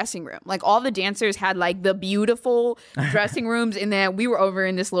separate dressing room. Like, all the dancers had like the beautiful dressing rooms, and then we were over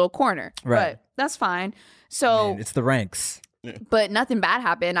in this little corner. Right. But that's fine. So, Man, it's the ranks. but nothing bad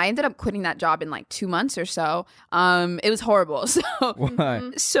happened. I ended up quitting that job in like 2 months or so. It was horrible. So,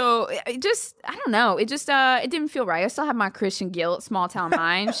 Why? so it just, I don't know. It just, it didn't feel right. I still have my Christian guilt, small town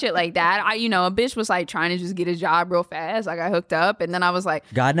mind, shit like that. A bitch was like trying to just get a job real fast. I got hooked up, and then I was like,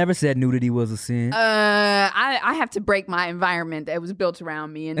 God never said nudity was a sin. I have to break my environment that was built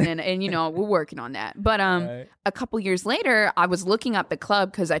around me, and we're working on that. But a couple years later, I was looking up the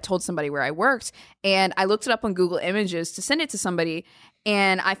club because I told somebody where I worked, and I looked it up on Google Images to send it to somebody,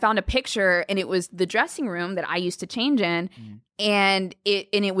 and I found a picture, and it was the dressing room that I used to change in, and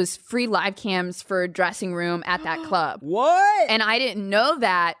it was free live cams for a dressing room at that club. What? And I didn't know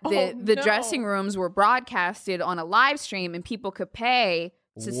that the no. dressing rooms were broadcasted on a live stream, and people could pay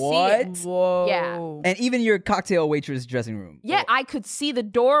to see What? it. Whoa. Yeah. And even your cocktail waitress dressing room. Yeah, I could see the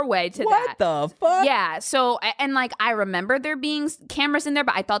doorway to What that. the fuck? Yeah, so, and like, I remember there being cameras in there,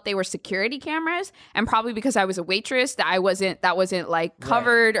 but I thought they were security cameras, and probably because I was a waitress, that wasn't like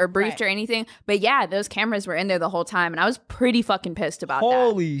covered or briefed or anything. But yeah, those cameras were in there the whole time, and I was pretty fucking pissed about that.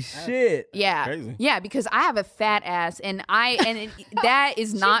 Holy shit. Yeah, crazy. yeah, because I have a fat ass, and that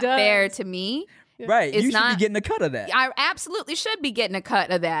is not does. fair to me. Right. It's You should not- be getting a cut of that. I absolutely should be getting a cut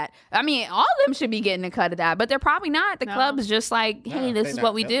of that. I mean, all of them should be getting a cut of that, but they're probably not. The club is just like, hey, this they is not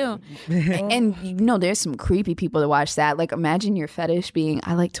what we do. telling And there's some creepy people that watch that. Like, imagine your fetish being,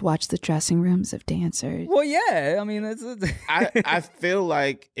 I like to watch the dressing rooms of dancers. Well, yeah. I mean, it's I feel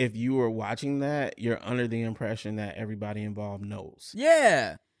like if you were watching that, you're under the impression that everybody involved knows.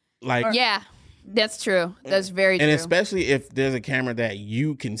 yeah. Like, Yeah, that's true. That's very and true. especially if there's a camera that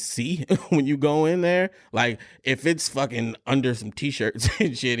you can see when you go in there, like if it's fucking under some t-shirts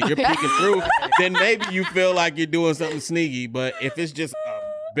and shit and you're peeking through, then maybe you feel like you're doing something sneaky. But if it's just a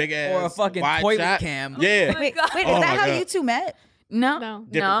big ass Or a fucking wide toilet shot, cam. yeah. Wait, Oh is my that how God. you two met? no.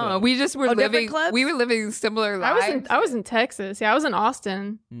 Different club. We just were different living. clubs? We were living similar lives. I was in Texas. Yeah, I was in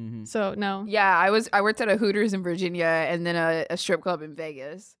Austin. So no. Yeah, I worked at a Hooters in Virginia, and then a strip club in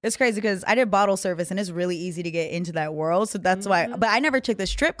Vegas. It's crazy because I did bottle service and it's really easy to get into that world. So that's why, but I never took the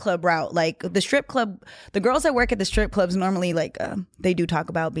strip club route. Like the strip club, the girls that work at the strip clubs normally like, they do talk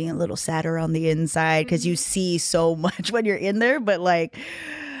about being a little sadder on the inside because you see so much when you're in there. But like,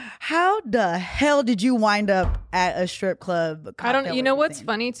 how the hell did you wind up at a strip club? I don't. You know what's thing?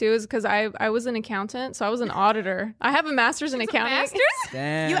 funny too is because I was an accountant, so I was an auditor. I have a master's in accounting.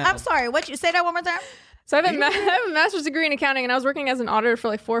 Damn. I'm sorry. What you say that one more time? So I have a master's degree in accounting, and I was working as an auditor for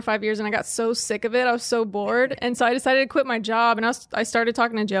like 4 or 5 years, and I got so sick of it. I was so bored, and so I decided to quit my job. And I started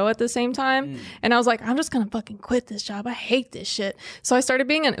talking to Joe at the same time, and I was like, I'm just gonna fucking quit this job. I hate this shit. So I started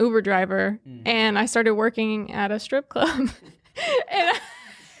being an Uber driver, and I started working at a strip club. And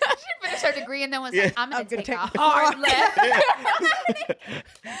She finished her degree and then was like, I'm gonna take a take- hard left.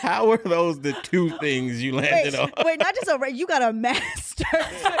 How were those the two things you landed on? Wait, not just you got a master.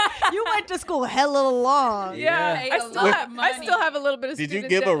 You went to school hella long. yeah, Paid I a still lot have of I money. still have a little bit of. Did you student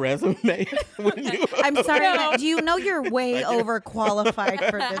give a debt. resume when you? I'm sorry. No. Do you know you're way overqualified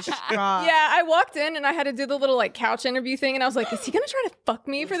for this job? Yeah, I walked in and I had to do the little like couch interview thing, and I was like, "Is he gonna try to fuck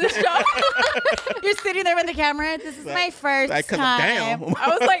me for this job?" You're sitting there with the camera. This is my first Like, 'cause time. damn. I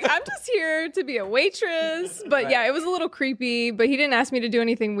was like, "I'm just here to be a waitress," but yeah, it was a little creepy. But he didn't ask me to do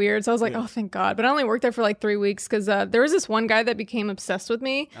anything weird, so I was like, "Oh, thank God!" But I only worked there for like 3 weeks because there was this one guy that became obsessed obsessed with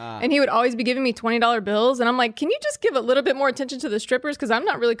me, and he would always be giving me $20 bills, and I'm like, can you just give a little bit more attention to the strippers, because I'm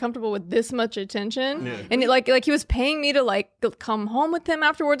not really comfortable with this much attention. And like he was paying me to like come home with him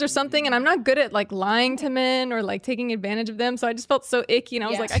afterwards or something, and I'm not good at like lying to men or like taking advantage of them, so I just felt so icky, and I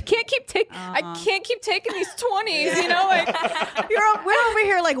was like, I can't keep taking these 20s, you know, like we're over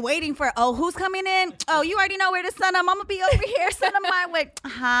here like waiting for, oh, who's coming in? Oh, you already know where to send them. I'm gonna be over here. Send them my way.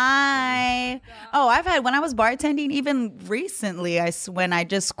 Hi. Oh, I've had, when I was bartending, even recently, when I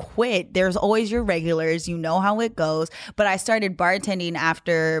just quit, there's always your regulars. You know how it goes. But I started bartending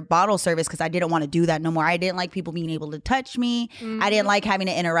after bottle service because I didn't want to do that no more. I didn't like people being able to touch me. I didn't like having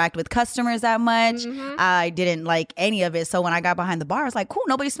to interact with customers that much. I didn't like any of it. So when I got behind the bar, I was like, cool,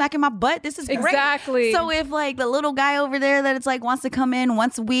 nobody's smacking my butt. This is great. Exactly. So if like the little guy over there that it's like wants to come in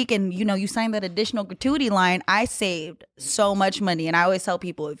once a week and you know you sign that additional gratuity line, I saved so much money. And I always tell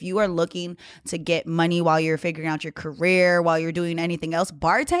people, if you are looking to get money while you're figuring out your career, while you're doing anything else,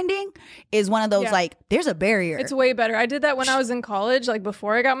 bartending is one of those like there's a barrier. It's way better. I did that when I was in college, like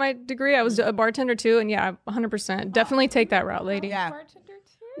before I got my degree. I was a bartender too, and yeah, 100%. Definitely take that route, lady. Yeah.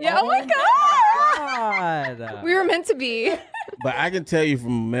 Yeah. Oh my god. We were meant to be. But I can tell you from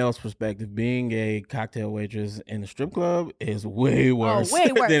a male's perspective, being a cocktail waitress in a strip club is way worse. Oh,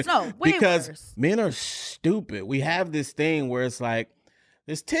 way worse. No, way because worse. Men are stupid. We have this thing where it's like,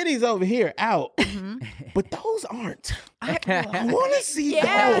 there's titties over here out, but those aren't. I want to see those.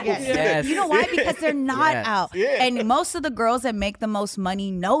 Yes. You know why? Because they're not out. Yeah. And most of the girls that make the most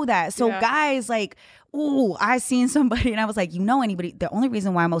money know that. So guys like, ooh, I seen somebody and I was like, you know anybody? The only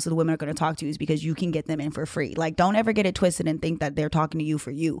reason why most of the women are going to talk to you is because you can get them in for free. Like, don't ever get it twisted and think that they're talking to you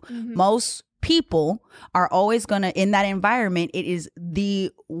for you. Most people are always going to, in that environment, it is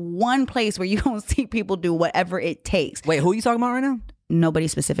the one place where you don't see people do whatever it takes. Wait, who are you talking about right now? Nobody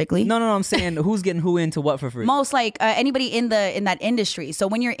specifically. No, I'm saying who's getting who into what for free? Most like anybody in that industry. So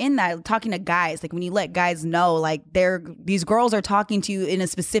when you're in that, talking to guys, like when you let guys know, like these girls are talking to you in a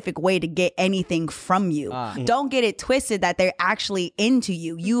specific way to get anything from you. Don't get it twisted that they're actually into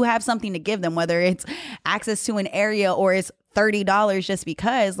you. You have something to give them, whether it's access to an area or it's $30 just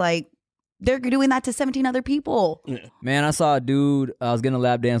because, like, they're doing that to 17 other people. Man, I saw a dude, I was getting a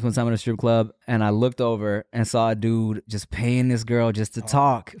lap dance one time at a strip club, and I looked over and saw a dude just paying this girl just to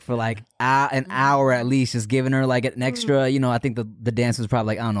talk for like an hour at least, just giving her like an extra, you know, I think the dance was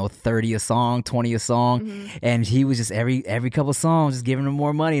probably like, I don't know, 30 a song, 20 a song. And he was just every couple songs just giving her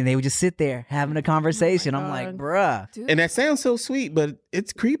more money, and they would just sit there having a conversation. I'm like, bruh. And that sounds so sweet, but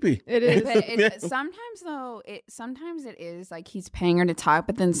it's creepy. It is. But sometimes though, sometimes it is like he's paying her to talk,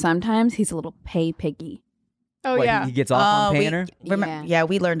 but then sometimes he's a little pay picky. Oh What, yeah. he gets off on paying her? Yeah,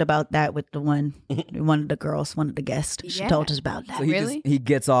 we learned about that with one of the girls, one of the guests. She told us about that. So he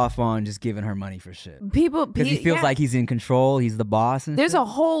gets off on just giving her money for shit. Because He feels like he's in control, he's the boss. And there's shit. a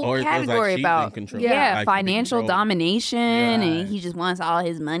whole Or it feels like category she's in about control. like financial control. domination, and he just wants all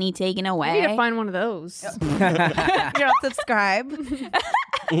his money taken I away. need to find one of those. Girl, subscribe.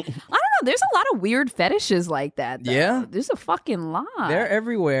 I don't know. There's a lot of weird fetishes like that. Though. Yeah. There's a fucking lot. They're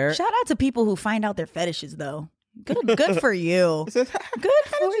everywhere. Shout out to people who find out their fetishes, though. Good for you. Good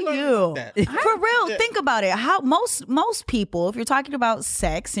for you. For real, think about it. How most people, if you're talking about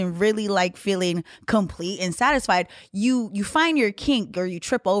sex and really like feeling complete and satisfied, you find your kink or you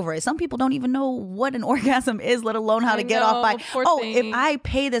trip over it. Some people don't even know what an orgasm is, let alone how to get off by, if I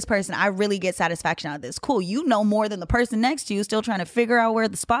pay this person, I really get satisfaction out of this. Cool. You know more than the person next to you still trying to figure out where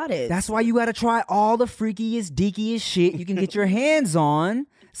the spot is. That's why you got to try all the freakiest, deakiest shit you can get your hands on,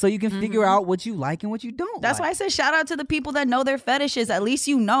 so you can figure out what you like and what you don't. That's why I said shout out to the people that know their fetishes. At least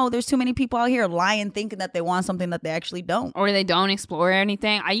you know. There's too many people out here lying, thinking that they want something that they actually don't. Or they don't explore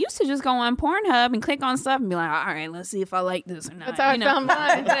anything. I used to just go on Pornhub and click on stuff and be like, all right, let's see if I like this or not. That's how I found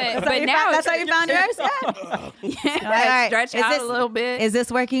mine. But now That's how you found yours? yeah, All right. stretch Is out this- a little bit. Is this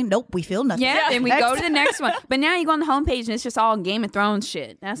working? Nope, we feel nothing. Yeah, then we go to the next one. But now you go on the homepage and it's just all Game of Thrones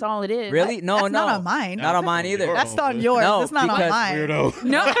shit. That's all it is. Really? No, That's not on mine. Not on mine either. That's on yours. No, That's not on because- mine. Weirdo.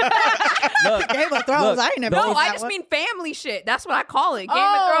 No, Look, Game of Thrones. Look, I ain't never. no, seen I that just one. mean family shit. That's what I call it. Game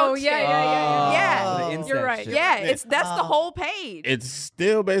Oh, of Thrones yeah, shit. yeah. the incest You're right. shit. Yeah, that's the whole page. It's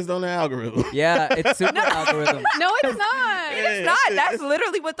still based on the algorithm. Yeah, it's super algorithm. No, it's not. It's not. That's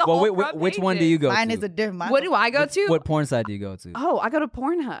literally what the Well, whole front which page one do you go Mine to? is a different. What do I go to? What porn site do you go to? Oh, I go to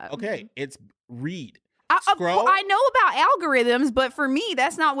Pornhub. Okay, it's read. Scroll. I know about algorithms, but for me,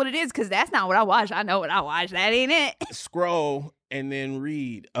 that's not what it is because that's not what I watch. I know what I watch. That ain't it. Scroll and then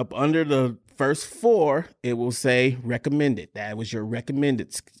read. Up under the first 4, it will say recommended. That was your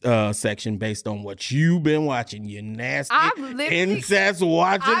recommended section based on what you've been watching. You nasty, I've literally- incest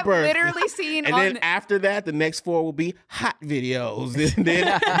watching I've person. literally seen And on then after that, the next 4 will be hot videos. And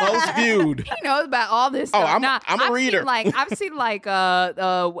then most viewed. he knows about all this Oh, stuff. I'm a reader. I've seen like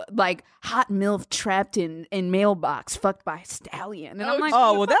hot MILF trapped in mailbox fucked by a stallion. And I'm like,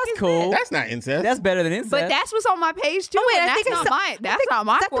 Oh, what well, the fuck that's is cool. this? That's not incest. That's better than incest. But that's what's on my page too. wait, and I think that's it's not my Is that the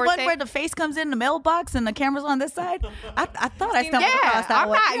one forte. where the face comes in the mailbox and the camera's on this side? I thought I stumbled across that I'm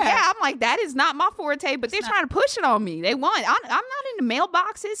one. not. Yeah, I'm like that is not my forte. But they're trying to push it on me. They want. I'm not into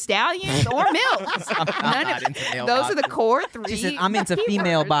mailboxes, stallions, or milks. None not of into those are the mailboxes. core 3. She said, I'm into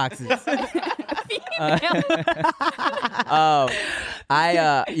female keywords. boxes.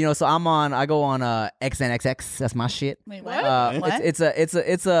 So I go on XNXX. That's my shit. Wait, what? What? It's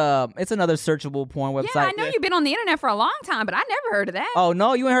another searchable porn website. Yeah, I know you've been on the internet for a long time, but I never heard of that. Oh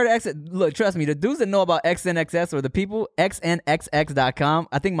no, you ain't heard of X? Look, trust me, the dudes that know about XNXX or the people, XNXX.com.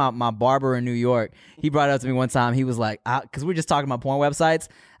 I think my barber in New York, he brought it up to me one time. He was like, because we were just talking about porn websites,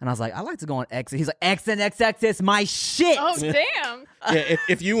 and I was like, I like to go on X. He's like, XNXX is my shit. Oh damn! Yeah,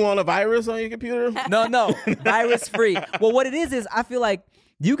 if you want a virus on your computer, No, virus free. Well, what it is I feel like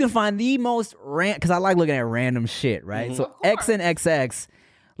you can find the most because I like looking at random shit, right? So XNXX,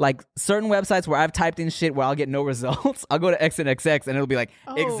 like certain websites where I've typed in shit where I'll get no results, I'll go to XNXX and it'll be like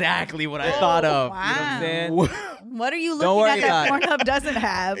exactly what I thought of. Wow. You know what I'm saying? What are you Don't looking worry at that about Pornhub doesn't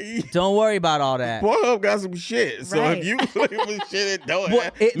have? Don't worry about all that. Pornhub got some shit. So Right. if you looking for shit that don't Well,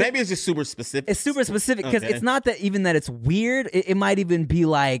 have, it- maybe it's just super specific. It's super specific because Okay. it's not that even that it's weird. It might even be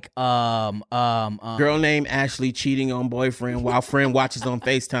like Girl named Ashley cheating on boyfriend while friend watches on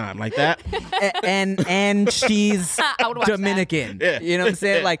FaceTime. Like that? and she's I would watch that. Dominican. Yeah. You know what I'm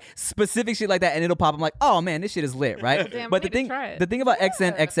saying? Yeah. Like specific shit like that, and it'll pop. I'm like, oh man, this shit is lit, right? Damn, but I need to try it. the thing about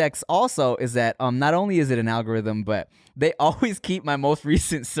XNXX also is that not only is it an algorithm, but they always keep my most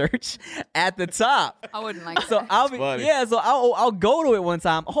recent search at the top. I wouldn't like So that. I'll be funny. so I'll go to it one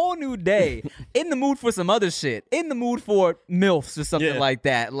time, whole new day, in the mood for some other shit, in the mood for MILFs or something Yeah. like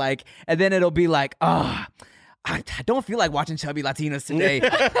that, like, and then it'll be like, I don't feel like watching chubby Latinas today,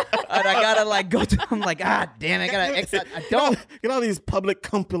 and I gotta like go to. I'm like, damn, I don't. Get all these public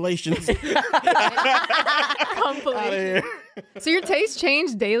compilations out of here. So your taste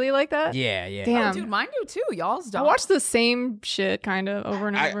changed daily like that? Yeah. Damn. Dude, mine do too. Y'all's I don't. watch the same shit kind of over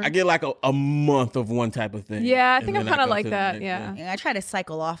and over. I get like a month of one type of thing. Yeah, I and think I'm then kind of go like to the that. next Yeah. thing. Yeah, I try to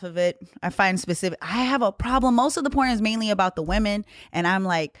cycle off of it. I find specific. I have a problem. Most of the porn is mainly about the women, and I'm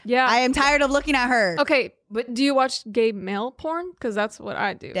like, Yeah. I am tired of looking at her. Okay, but do you watch gay male porn? Because that's what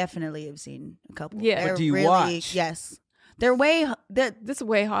I do. Definitely have seen a couple. Yeah. What They're do you really, watch? Yes, they're way. They're, This is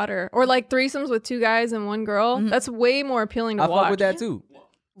way hotter. Or like threesomes with 2 guys and 1 girl. That's way more appealing to I watch. fuck with that too.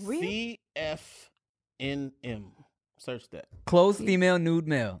 CFNM. Search that. Closed female, nude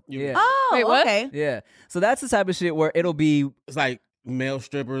male. You- Yeah. oh, Wait, what? okay. Yeah. So that's the type of shit where it'll be It's like male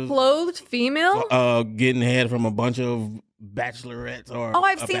strippers Clothed female? getting head from a bunch of bachelorettes or Oh,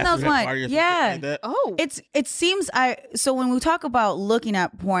 I've a seen those bachelorette ones. party or something Yeah. like that. Oh, It seems so when we talk about looking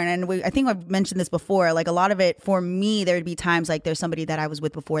at porn, and I think I've mentioned this before, like a lot of it for me, there'd be times like there's somebody that I was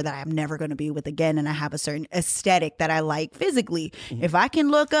with before that I'm never going to be with again, and I have a certain aesthetic that I like physically. If I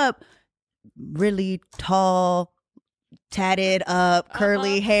can look up really tall, tatted up,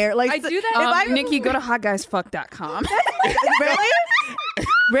 curly hair, like I do that. if I Nikki, go to hotguysfuck.com. really,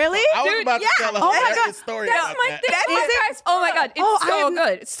 really. I was about to tell a Oh my hilarious God. story That's about my that. thing. Is it? Oh my god, it's Oh, I so have-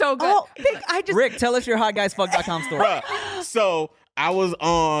 good. It's so good. Oh, I just Rick. Tell us your hotguysfuck.com story. Bruh, so I was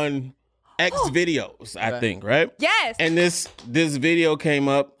on X videos, I think, right? Yes. And this video came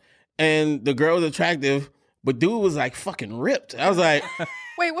up, and the girl was attractive, but dude was like fucking ripped. I was like,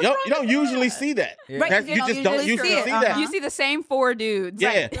 Wait, what's you wrong don't with usually that? see that. Right, That's- you just don't usually see that. You see the same 4 dudes.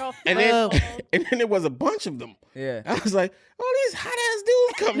 Yeah, Girl, and then and then there was a bunch of them. Yeah. I was like, "Oh, these hot ass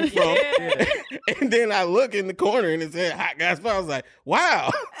dudes coming from?" And then I look in the corner and it said "Hot Guys." I was like,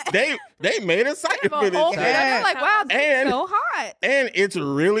 "Wow, they made a site for this." whole shit." Yeah. I'm like, wow, this And- is so hot. And it's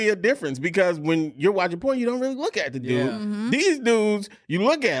really a difference because when you're watching porn, you don't really look at the dude. Yeah. These dudes, you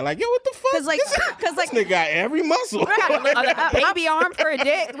look at like, yo, what the fuck? 'Cause, like- this nigga got every muscle. A baby arm for a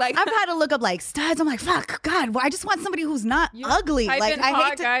dick. Like, I've had to look up like studs. I'm like, fuck, God, I just want somebody who's not ugly. Type Like in I hot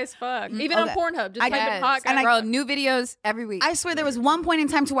hate to. guys fuck. Even Okay. on Pornhub, just I type in yes. hot guys. And girl, new videos every week. I swear there was one point in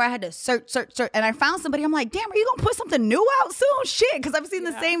time to where I had to search, and I found somebody. I'm like, damn, are you gonna put something new out soon? Shit, because I've seen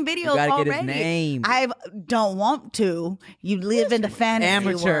the same videos gotta already. get his name. I don't want to. You live in the fantasy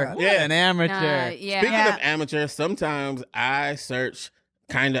Amateur. world. Yeah. An amateur. yeah. Speaking Yeah. of amateur, sometimes I search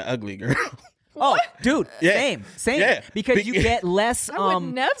kind of ugly girl. Oh, dude, Yeah. same. Yeah. Because you get less would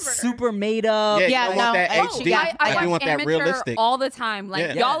never. super made up. Yeah, Yeah, you don't want no. that Oh, HD. yeah, I you watch want that amateur realistic. all the time. Like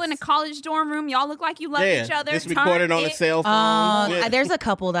Yeah. y'all Yes. in a college dorm room, y'all look like you love Yeah, each other. it's recorded on a Turn it. cell phone. Yeah. There's a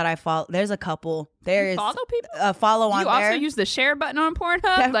couple that I follow. There's a couple. There is Follow people. follow Do on you there. also use the share button on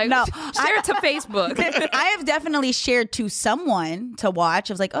Pornhub? Like, no. share it to Facebook. I have definitely shared to someone to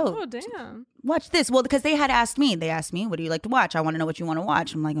watch. I was like, Oh damn. watch this. Well, because they had asked me. They asked me, what do you like to watch? I want to know what you want to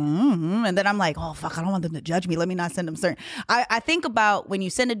watch. I'm like, and then I'm like, oh, fuck, I don't want them to judge me. Let me not send them certain. I think about when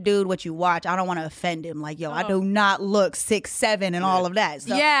you send a dude what you watch, I don't want to offend him. Like, yo, I do not look 6'7" and all of that.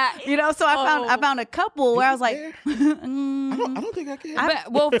 So, Yeah. You know, so I found a couple where I was like, I don't think I can.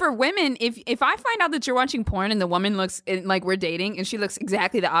 But, well, for women, if I find out that you're watching porn and the woman looks like we're dating and she looks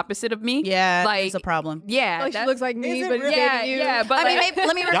exactly the opposite of me, yeah, like it's a problem. yeah, Like she that's- looks like me, but yeah, dating you. yeah. But I mean, like, maybe,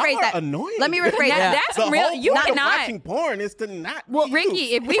 let me Y'all rephrase are that. annoying. Let me rephrase that- that. that's the real. whole You point of cannot. watching porn is to not. Well, be Ricky,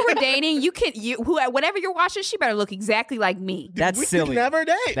 you. if we were dating, whatever you're watching, she better look exactly like me. That's we silly. could never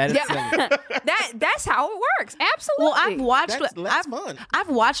date. That is silly. That's how it works. Absolutely. Well, I've watched. That's less fun. I've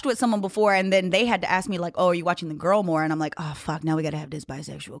watched with someone before, and then they had to ask me like, "Oh, are you watching the girl more?" And I'm like, "Oh, fuck! Now we got to have this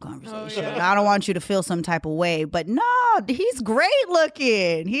bisexual conversation. I don't want you to feel some type of way, but no, he's great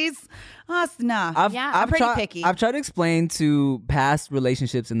looking. He's nah. I'm pretty picky. I've tried to explain to past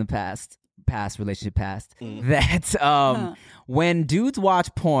relationships in the past that when dudes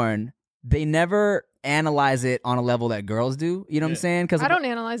watch porn, they never analyze it on a level that girls do. You know what I'm saying? Because I don't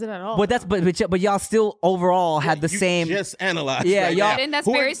analyze it at all. But that's but y'all still overall had the You same. Just analyze. Yeah, right y'all- now. And that's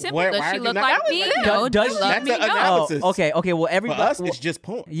Who very is- simple. why Does are she you look not- like me? Does- No. does Does she- she love That's me? an No. analysis. Okay. Well, For everybody. us, it's just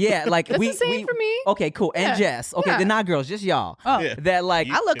porn. Yeah, like That's the same for me. Okay, cool. And Yeah. Jess. Okay, Yeah. they're not girls, just y'all. Yeah. That like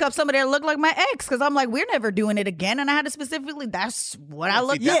I look up somebody that look like my ex because I'm like, we're never doing it again, and I had to specifically. That's what I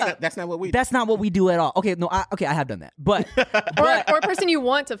look. See, that's Yeah. not- that's not what we. that's not what we do at all. Okay, no, I have done that, but or a person you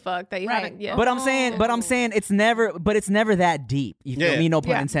want to fuck that you Right. haven't yet. but I'm saying it's never that deep. You feel Yeah. me? No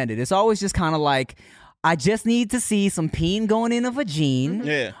pun Yeah. intended. It's always just kind of like I just need to see some peen going in a vagine.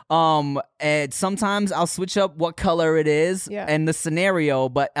 Yeah. And sometimes I'll switch up what color it is Yeah. and the scenario,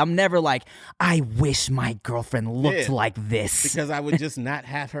 but I'm never like, I wish my girlfriend looked Yeah. like this. Because I would just not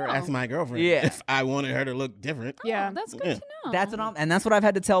have her as my girlfriend. Yeah. If I wanted her to look different. yeah. That's good Yeah. to know. That's what I've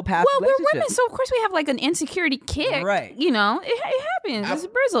had to tell past Well, we're women, relationships. so of course we have like an insecurity kick. Right. You know, it happens. It's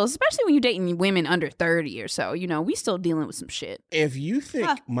brizzles, especially when you're dating women under 30 or so. You know, we still dealing with some shit. If you think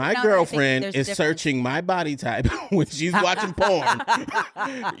my no, I think girlfriend there's is difference. searching my body type when she's watching porn,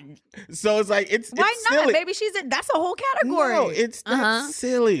 so it's like it's Why it's not? silly. Maybe that's a whole category. No, it's that's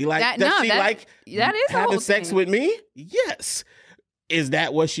silly. Like, That- does no, she that- like that is a having whole sex thing. with me? Yes. Is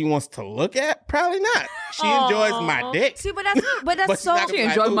that what she wants to look at? Probably not. She enjoys my dick. See, but that's But so. she's not gonna be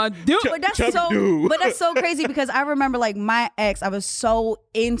like, enjoyed "Ooh, my dick." But that's chubby so. dude." But that's so crazy because I remember like my ex. I was so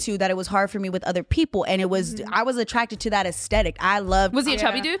into that it was hard for me with other people, and it was I was attracted to that aesthetic. I loved. Was he a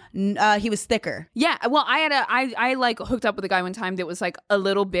chubby dude? He was thicker. Yeah, well, I like hooked up with a guy one time that was like a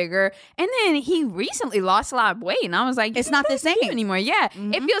little bigger, and then he recently lost a lot of weight, and I was like, It's "He's not the cute same." anymore." Yeah,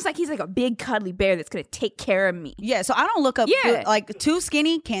 it feels like he's like a big cuddly bear that's gonna take care of me. Yeah, so I don't look up. Yeah. Like too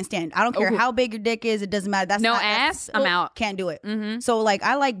skinny, can't stand. I don't care Oh. how big your dick is. It doesn't matter. That's No not, ass, that's- I'm out. Can't do it. So like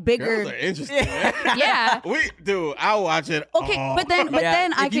I like bigger. Girls are interesting. Yeah. I'll watch it. Okay, all. but then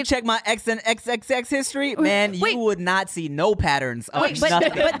I if you could check my X and XXX history, man, wait. you would not see no patterns of Wait, but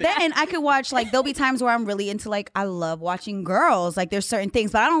nothing. then I could watch like there'll be times where I'm really into like I love watching girls. Like there's certain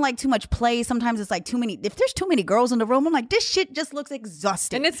things, but I don't like too much play. Sometimes it's like too many. If there's too many girls in the room, I'm like this shit just looks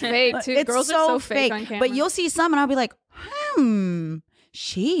exhausting. And it's fake too. It's Girls are so fake on camera. But you'll see some, and I'll be like,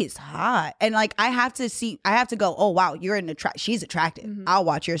 she's hot, and like I have to go. Oh wow, you're she's attractive. I'll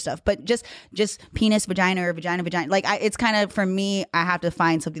watch your stuff, but just penis, vagina, or vagina. Like it's kind of for me. I have to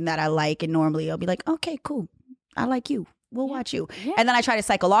find something that I like, and normally I'll be like, okay, cool, I like you. We'll watch you. Yeah. And then I try to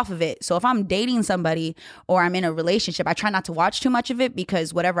cycle off of it. So if I'm dating somebody or I'm in a relationship, I try not to watch too much of it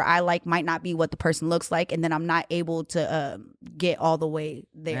because whatever I like might not be what the person looks like. And then I'm not able to get all the way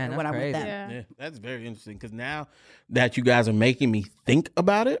there Man, when that's I'm with crazy. them. yeah. Yeah, that's very interesting because now that you guys are making me think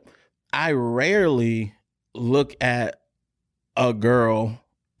about it, I rarely look at a girl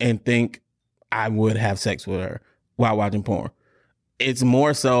and think I would have sex with her while watching porn. It's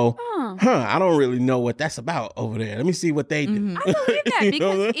more so, I don't really know what that's about over there. Let me see what they do. I believe that You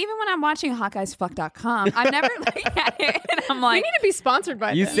know because what? even when I'm watching hotguysfuck.com, I never look at it and I'm We like, need to be sponsored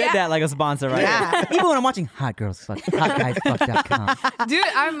by You them. said that like a sponsor, right? Yeah. Even when I'm watching hotguysfuck.com. dude,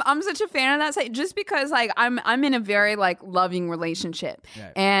 I'm such a fan of that site just because like I'm in a very like loving relationship,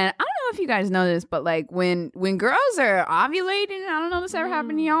 Right. and I don't know if you guys know this, but like when girls are ovulating, I don't know if this ever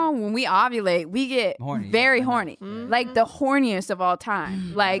happened to y'all. When we ovulate, we get Horny, very yeah, I know. horny, like the horniest of all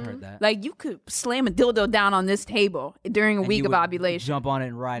time. heard that. Like you could slam a dildo down on this table during a And week you of would ovulation. Jump on it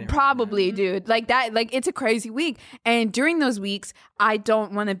and ride it. Probably, dude. Like that. Like it's a crazy week, and during those weeks, I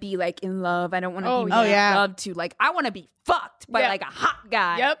don't want to be like in love. I don't want to Oh, be yeah. made yeah. love to. Like I want to be fucked by Yeah. like a hot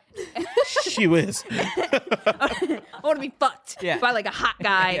guy. Yep. She whiz. I want to be fucked Yeah. by like a hot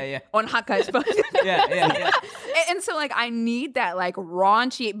guy Yeah, yeah. on Hot Guys Book. Yeah. And so like I need that like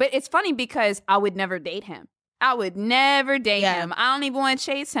raunchy, but it's funny because I would never date him. I would never date Yeah. him. I don't even want to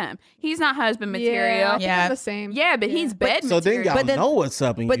chase him. He's not husband material. Yeah. I think Yeah. I'm the same. Yeah, but he's bed So then material. y'all But then- know what's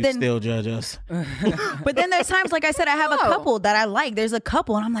up and but you then- still judge us. But then there's times, like I said, I have a No. couple that I like. There's a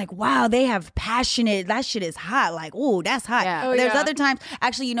couple, and I'm like, wow, they have passionate. That shit is hot. Like, ooh, that's hot. Yeah. Oh, There's yeah. other times.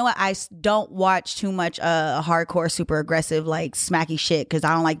 Actually, you know what? I don't watch too much hardcore, super aggressive, like smacky shit because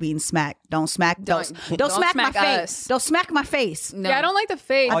I don't like being smacked. Don't smack. Don't smack my smack face. us. Don't smack my face. No. Yeah, I don't like the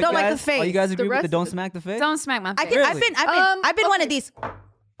face. I don't like the Oh, face. you guys agree with rest the of don't the- smack the face? Don't smack my I face. can, Really? I've been one of okay. these.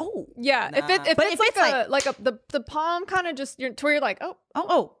 Oh, Yeah, if Nah. it's But like if it's the palm kind of just to where you're like, oh,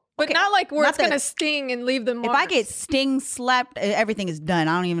 oh. but okay. not like where Not it's the- gonna sting and leave them. If I get sting slapped, everything is done.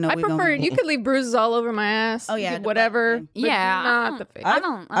 I don't even know. I what we're prefer gonna you could leave bruises all over my ass. Oh, yeah, You could whatever. the- but Yeah, not the face. I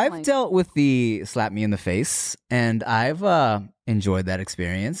don't I've like- dealt with the slap me in the face, and I've enjoyed that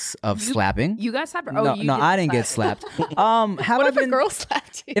experience of slapping. You guys have no, I didn't get slapped. Have What I if a been? girl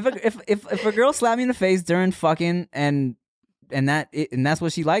slapped you? If a girl slapped me in the face during fucking and that's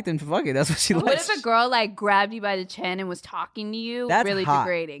what she liked, then fuck it, that's what she What likes. if a girl like grabbed you by the chin and was talking to you? That's really hot.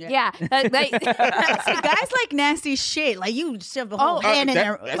 degrading. Yeah. Like, See, guys like nasty shit. Like you shove a whole hand in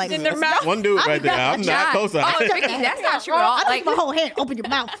there, like in their mouth. One dude right there. I'm not John. co-signing. Oh, Ricky, that's not true. I Like, like a whole hand. Open your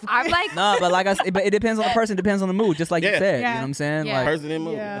mouth. I'm like, No, but like I said, but it depends on the person. It depends on the mood, just like you Yeah. said. You know Yeah. what I'm saying? Yeah. Like, Person in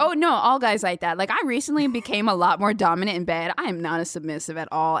move. Yeah. oh no, all guys like that. Like I recently became a lot more dominant in bed. I am not a submissive at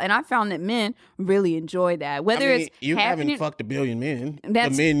all, and I found that men really enjoy that. I Whether mean, it's you happening, haven't fucked a billion men.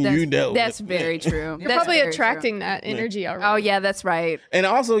 that's the men you dealt That's with. very true. You're That's probably very attracting that energy already. True. Oh yeah, that's right. And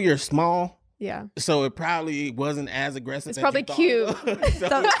also, you're small, Yeah. so it probably wasn't as aggressive. It's as probably you thought. cute. So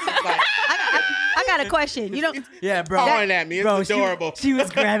it's like, I got a question. You know, yeah, bro. Throwing at me. It's Bro, adorable. She was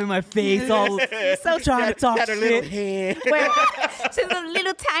grabbing my face, all so trying to talk got her little shit. hand. So those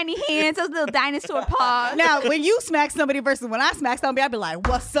little tiny hands, those little dinosaur paws. now when you smack somebody versus when I smack somebody, I'd be like,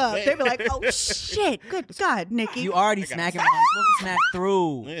 "What's up?" They'd be like, "Oh shit, good God, Nikki." You already smacking. I'm supposed to smack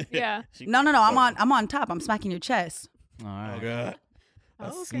through. Yeah. no. I'm on top. I'm smacking your chest. All right. Oh God. A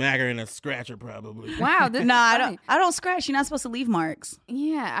smacker and a scratcher probably. Wow. This No, is I funny. don't scratch. You're not supposed to leave marks.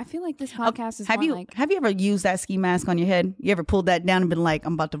 Yeah, I feel like this podcast is Have more you like have you ever used that ski mask on your head? You ever pulled that down and been like,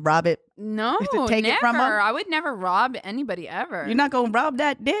 "I'm about to rob it"? no, to take never. it from 'em? I would never rob anybody ever. You're not gonna rob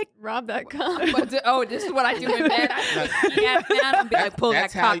that dick. Rob that cum. But this is what I do in bed. I down and be like, pull that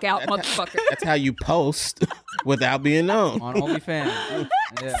That's how cock out, that's motherfucker. That's how you post without being known. On OnlyFans.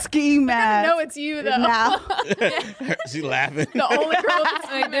 Yeah. Ski mask. No, it's you though. Now. She laughing. The only girl that's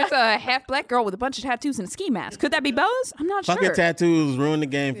Like, there's a half black girl with a bunch of tattoos and a ski mask. Could that be Bose? I'm not Fucking sure. tattoos ruin the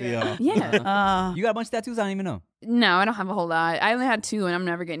game for y'all. Yeah. You got a bunch of tattoos? I don't even know. No, I don't have a whole lot. I only had 2, and I'm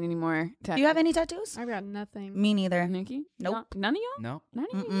never getting any more tattoos. Do you have any tattoos? I've got nothing. Me neither. Nikki? Nope. None of y'all? No, None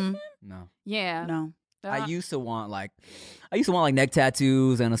of you? Mm-mm. no. Yeah. No. I used to want like neck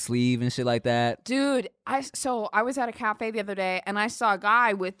tattoos and a sleeve and shit like that. Dude, I was at a cafe the other day and I saw a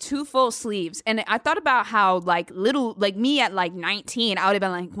guy with 2 full sleeves, and I thought about how like me at like 19, I would have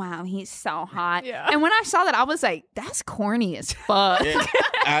been like, wow, he's so hot. Yeah. And when I saw that, I was like, that's corny as fuck.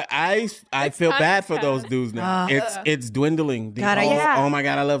 Yeah. I feel kind bad of for sad. those dudes now. It's dwindling. God, I- Oh my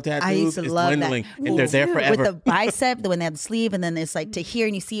God, I love tattoos. I used to it's love dwindling. that. And they're there forever. With the bicep, when they have the sleeve, and then it's like to here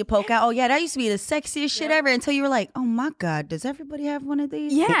and you see it poke out. Oh yeah, that used to be the sexiest shit ever until you were like, oh my God, does everybody have one of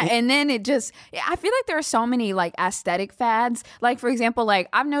these? Yeah, and then I feel like there are so many like aesthetic fads. Like for example, like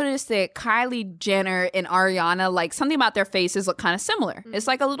I've noticed that Kylie Jenner and Ariana, like something about their faces look kind of similar. It's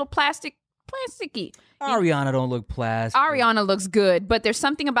like a little plasticky. Ariana don't look plastic. Ariana looks good, but there's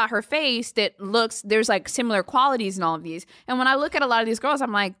something about her face that there's like similar qualities in all of these. And when I look at a lot of these girls,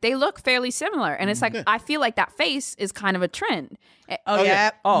 I'm like, they look fairly similar. And it's like, I feel like that face is kind of a trend. Oh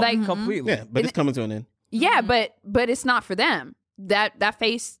yeah. Oh, Like- completely. Yeah, but it's coming to an end. Yeah, but it's not for them. that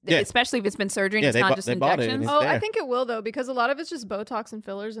face, Yeah. especially if it's been surgery and Yeah, it's they not bought- just they bought it and injections. it's- Oh, I there. think it will though, because a lot of it's just Botox and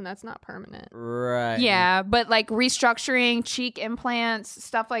fillers, and that's not permanent. Right. Yeah, but like restructuring, cheek implants,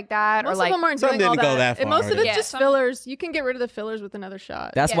 stuff like that, Most or like of them aren't some doing all didn't go that. that Most far, of it's yeah. just Some- fillers. You can get rid of the fillers with another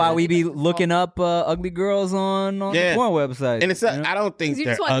shot. That's Yeah, why I we think be that's looking up ugly girls on Yeah. porn websites. And it's you know? I don't think You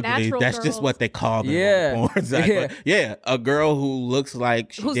they're just want ugly. natural That's just girls. what they call them. Yeah. On porn site. Yeah. But yeah, a girl who looks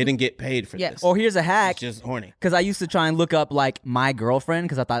like she didn't get paid for Yes. this. Or here's a hack. She's just horny. Because I used to try and look up like my girlfriend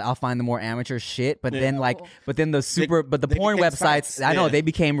because I thought I'll find the more amateur shit, but then the they porn became websites, sites. I know Yeah. they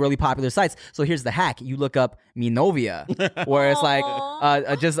became really popular sites. So here's the hack: you look up Minovia, where it's like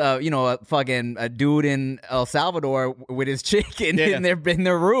just a fucking a dude in El Salvador with his chick in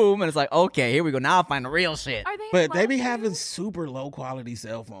their room, and it's like, okay, here we go. Now I'll find the real shit. Are they But they allowed be to? having super low quality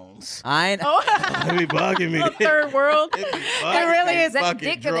cell phones. I ain't. They be bugging me. Third world. It really is. That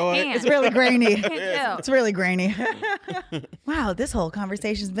dick of the hand. It's really grainy. Can't tell. It's really grainy. Wow, this whole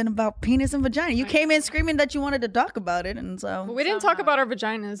conversation's been about penis and vagina. You came in screaming that you wanted to talk about it, and so We didn't talk about our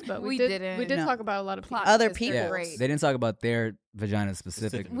vaginas, but we We did. didn't. We did No. talk about a lot of people. other Because they're people. great. They didn't talk about their vagina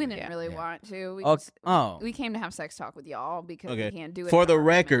specifically. We didn't really want to. We, Oh, just- oh. we came to have sex talk with y'all because Okay. we can't do it. For the in our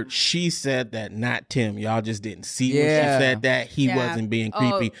record, she said that, not Tim. Y'all just didn't see when Yeah. she said that. He Yeah. wasn't being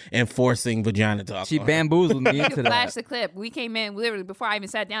creepy and forcing vagina talk. She on her. bamboozled me You into can flash that. the clip. We came in literally before I even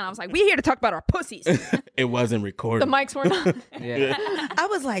sat down. I was like, "We here to talk about our pussies." It wasn't The recorded. mics were not. Yeah. I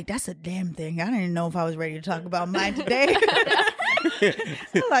was like, "That's a damn thing." I didn't know if I was ready to talk about mine today.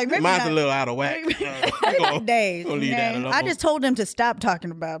 Like maybe Mine's not. a little out of whack. Days. Gonna leave that alone. I just told them to stop talking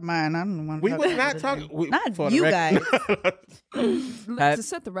about mine. I don't want to. We was not talking. Not for the you record. Let's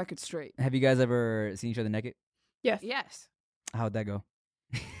set the record straight. Have you guys ever seen each other naked? Yes. Yes. How'd that go?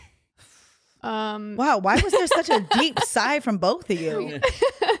 Wow, why was there such a deep sigh from both of you?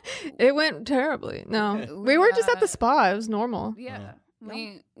 It went terribly. No, we were just at the spa. It was normal. Yeah.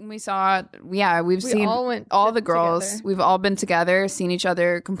 We saw. Yeah, we've We seen all went all the girls. together. We've all been together, seen each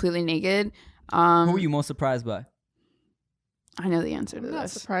other completely naked. Who were you most surprised by? I know the answer to I'm not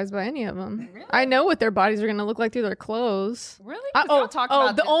this. surprised by any of them. I know what their bodies are going to look like through their clothes. Really?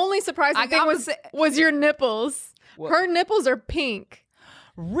 The only surprising thing was your nipples. Her nipples are pink.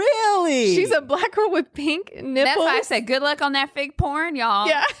 Really? She's a black girl with pink nipples. That's why I said good luck on that fake porn, y'all.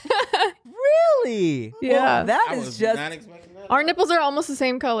 Yeah. Really? Yeah. Well, that I is was just not expecting that. Our nipples are almost the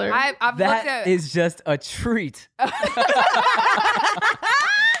same color. I've looked that at is just a treat.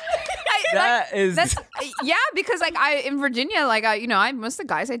 That is That's yeah, because like in Virginia, like most of the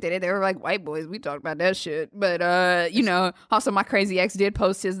guys I dated, they were like white boys. We talked about that shit, but also my crazy ex did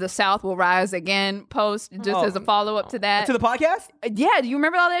post his "The South Will Rise Again" post just as a follow up to that. to the podcast. Yeah, do you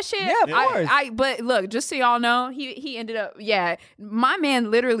remember all that shit? Yeah, of course. But look, just so y'all know, he ended up. Yeah, my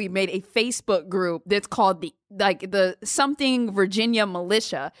man literally made a Facebook group that's called the something Virginia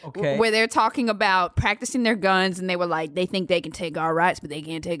militia, Okay. where they're talking about practicing their guns, and they were like, they think they can take our rights, but they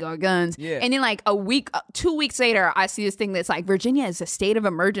can't take our guns. Yeah. And then like 2 weeks later, I see this thing that's like, Virginia is a state of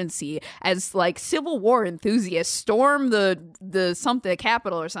emergency as like Civil War enthusiasts storm the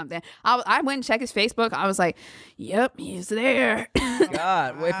Capitol or something. I went and checked his Facebook. I was like, yep, he's there.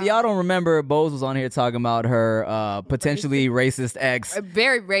 God, well, if y'all don't remember, Bose was on here talking about her potentially racist ex.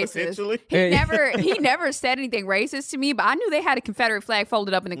 Very racist. Potentially. He never said anything racist to me, but I knew they had a Confederate flag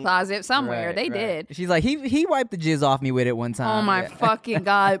folded up in the closet somewhere. Right, they right. did. She's like, he wiped the jizz off me with it one time. Oh my Yeah. fucking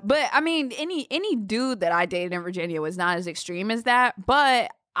god! But I mean, any dude that I dated in Virginia was not as extreme as that. But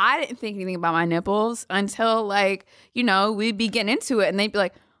I didn't think anything about my nipples until we'd be getting into it, and they'd be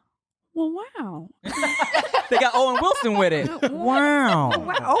like, "Well, wow, They got Owen Wilson with it. Wow.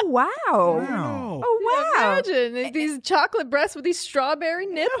 oh wow, Wow. oh wow." Imagine these chocolate breasts with these strawberry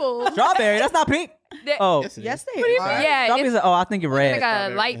nipples. Strawberry, that's not pink. Oh, Yes, they do you are. mean? Yeah, strawberry's it's I think you're like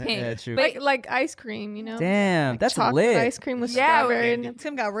red. a light pink. Yeah, true. like ice cream, you know? Damn, that's Chocolate lit. ice cream with Yeah, strawberry. And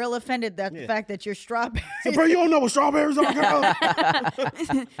Tim got real offended that the fact that you're strawberry. So, bro, you don't know what strawberries are, girl.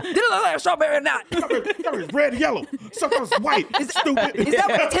 Did it look like a strawberry or not? Strawberries red, yellow. Sometimes white. Stupid. Is that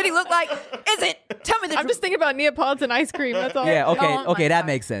what a titty look like? Is it? Tell me the I'm just thinking about Neapolitan ice cream. That's all. Yeah, okay, Oh my okay, that God.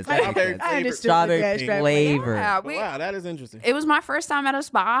 makes sense. That makes Strawberry sense. I understood. Strawberry Yeah, strawberry. flavor. Yeah, Wow, that is interesting. it was my first time at a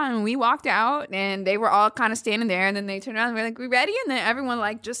spa, and we walked out, and they were all kind of standing there, and then they turned around and were like, "We ready?" And then everyone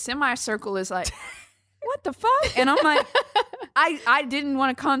like just semicircle is like, "What the fuck?" And I'm like, I didn't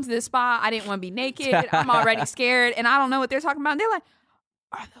want to come to this spa. I didn't want to be naked. I'm already scared, and I don't know what they're talking about. And they're like,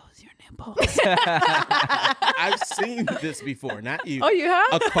 are those your nipples? I've seen this before, not you. Oh, you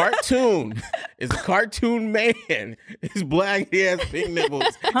have? A cartoon. It's a cartoon man. He's black. He has pink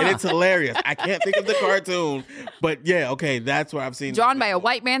nipples, and it's hilarious. I can't think of the cartoon, but yeah, okay, that's where I've seen. Drawn by a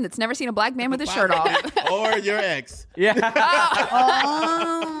white man that's never seen a black man with his shirt off. Or your ex. Yeah.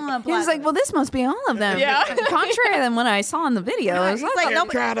 Oh, He was like, well, this must be all of them. Yeah. Contrary than what I saw in the video. I was like, They're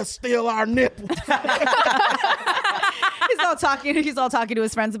trying to steal our nipples. he's all talking to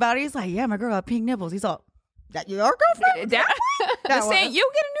his friends about it. He's like, yeah, my girl had pink nipples. He's all, that your girlfriend? They're saying you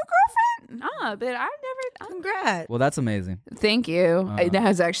get a new girlfriend? Nah, but I've never. Congrats. Well, that's amazing. Thank you. That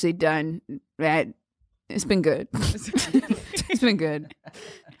has actually done that. It's been good. It's been good.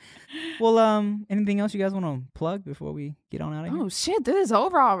 Well, anything else you guys want to plug before we get on out of here? Oh shit, this is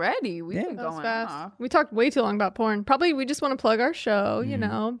over already. We've been That was going fast. off. We talked way too long about porn. Probably we just want to plug our show, you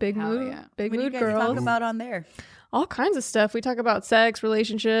know, Big Hell Mood, yeah. Big What do you Mood guys Girls. talk about on there? All kinds of stuff. We talk about sex,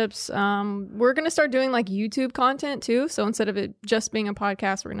 relationships. We're going to start doing like YouTube content too. So instead of it just being a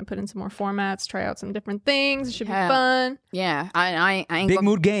podcast, we're going to put in some more formats, try out some different things. It should be Yeah. fun. Yeah, I ain't Big gonna-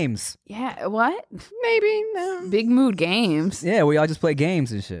 Mood Games. Yeah, what? Maybe. No. Big Mood Games. Yeah, we all just play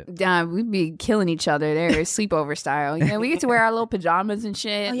games and shit. We'd be killing each other there, sleepover style. Yeah, we get to wear our little pajamas and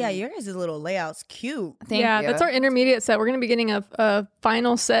shit. Oh, yeah, your guys' little layout's cute. Thank yeah, you. that's our intermediate set. We're going to be getting a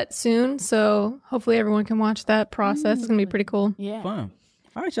final set soon. So hopefully everyone can watch that process. It's going to be pretty cool. Yeah. Fun.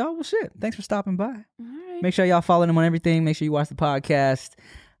 All right, y'all. Well, shit. Thanks for stopping by. All right. Make sure y'all follow them on everything. Make sure you watch the podcast.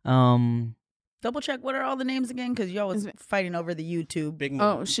 Double check, what are all the names again? Because you're always fighting over the YouTube. Big move.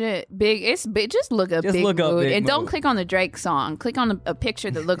 Oh shit, big! It's big. Just look up Just Big look up Mood Big and don't Mood. click on the Drake song. Click on a picture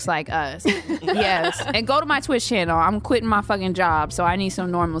that looks like us. Yes, and go to my Twitch channel. I'm quitting my fucking job, so I need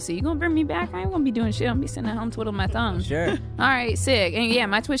some normalcy. You gonna bring me back? I ain't gonna be doing shit. I'm gonna be sitting at home twiddling my thumbs. Sure. All right, sick. And yeah,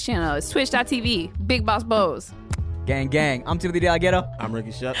 my Twitch channel is twitch.tv. Big Boss Bose. Gang, gang. I'm Timothy DeAghetto. I'm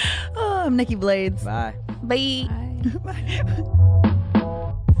Ricky Shuck. Oh, I'm Nikki Blades. Bye. Bye.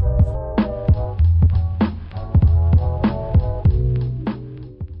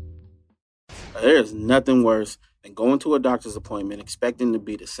 There's nothing worse than going to a doctor's appointment expecting to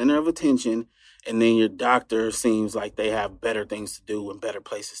be the center of attention, and then your doctor seems like they have better things to do and better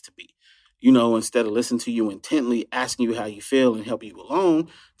places to be. You know, instead of listening to you intently, asking you how you feel and help you along,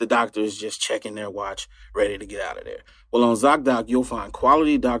 the doctor is just checking their watch, ready to get out of there. Well, on ZocDoc, you'll find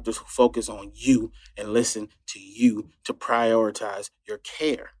quality doctors who focus on you and listen to you to prioritize your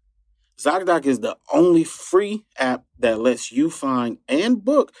care. ZocDoc is the only free app that lets you find and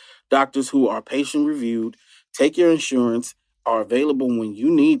book doctors who are patient-reviewed, take your insurance, are available when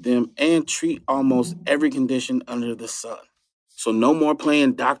you need them, and treat almost every condition under the sun. So no more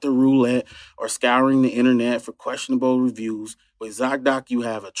playing doctor roulette or scouring the internet for questionable reviews. With ZocDoc, you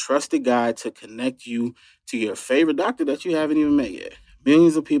have a trusted guide to connect you to your favorite doctor that you haven't even met yet.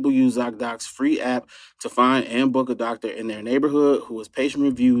 Millions of people use ZocDoc's free app to find and book a doctor in their neighborhood who is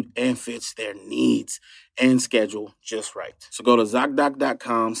patient-reviewed and fits their needs and schedule just right. So go to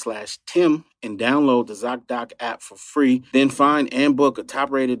ZocDoc.com/Tim and download the ZocDoc app for free. Then find and book a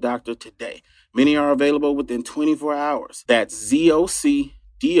top-rated doctor today. Many are available within 24 hours. That's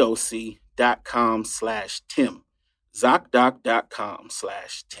ZocDoc.com/Tim.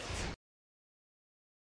 ZocDoc.com/Tim.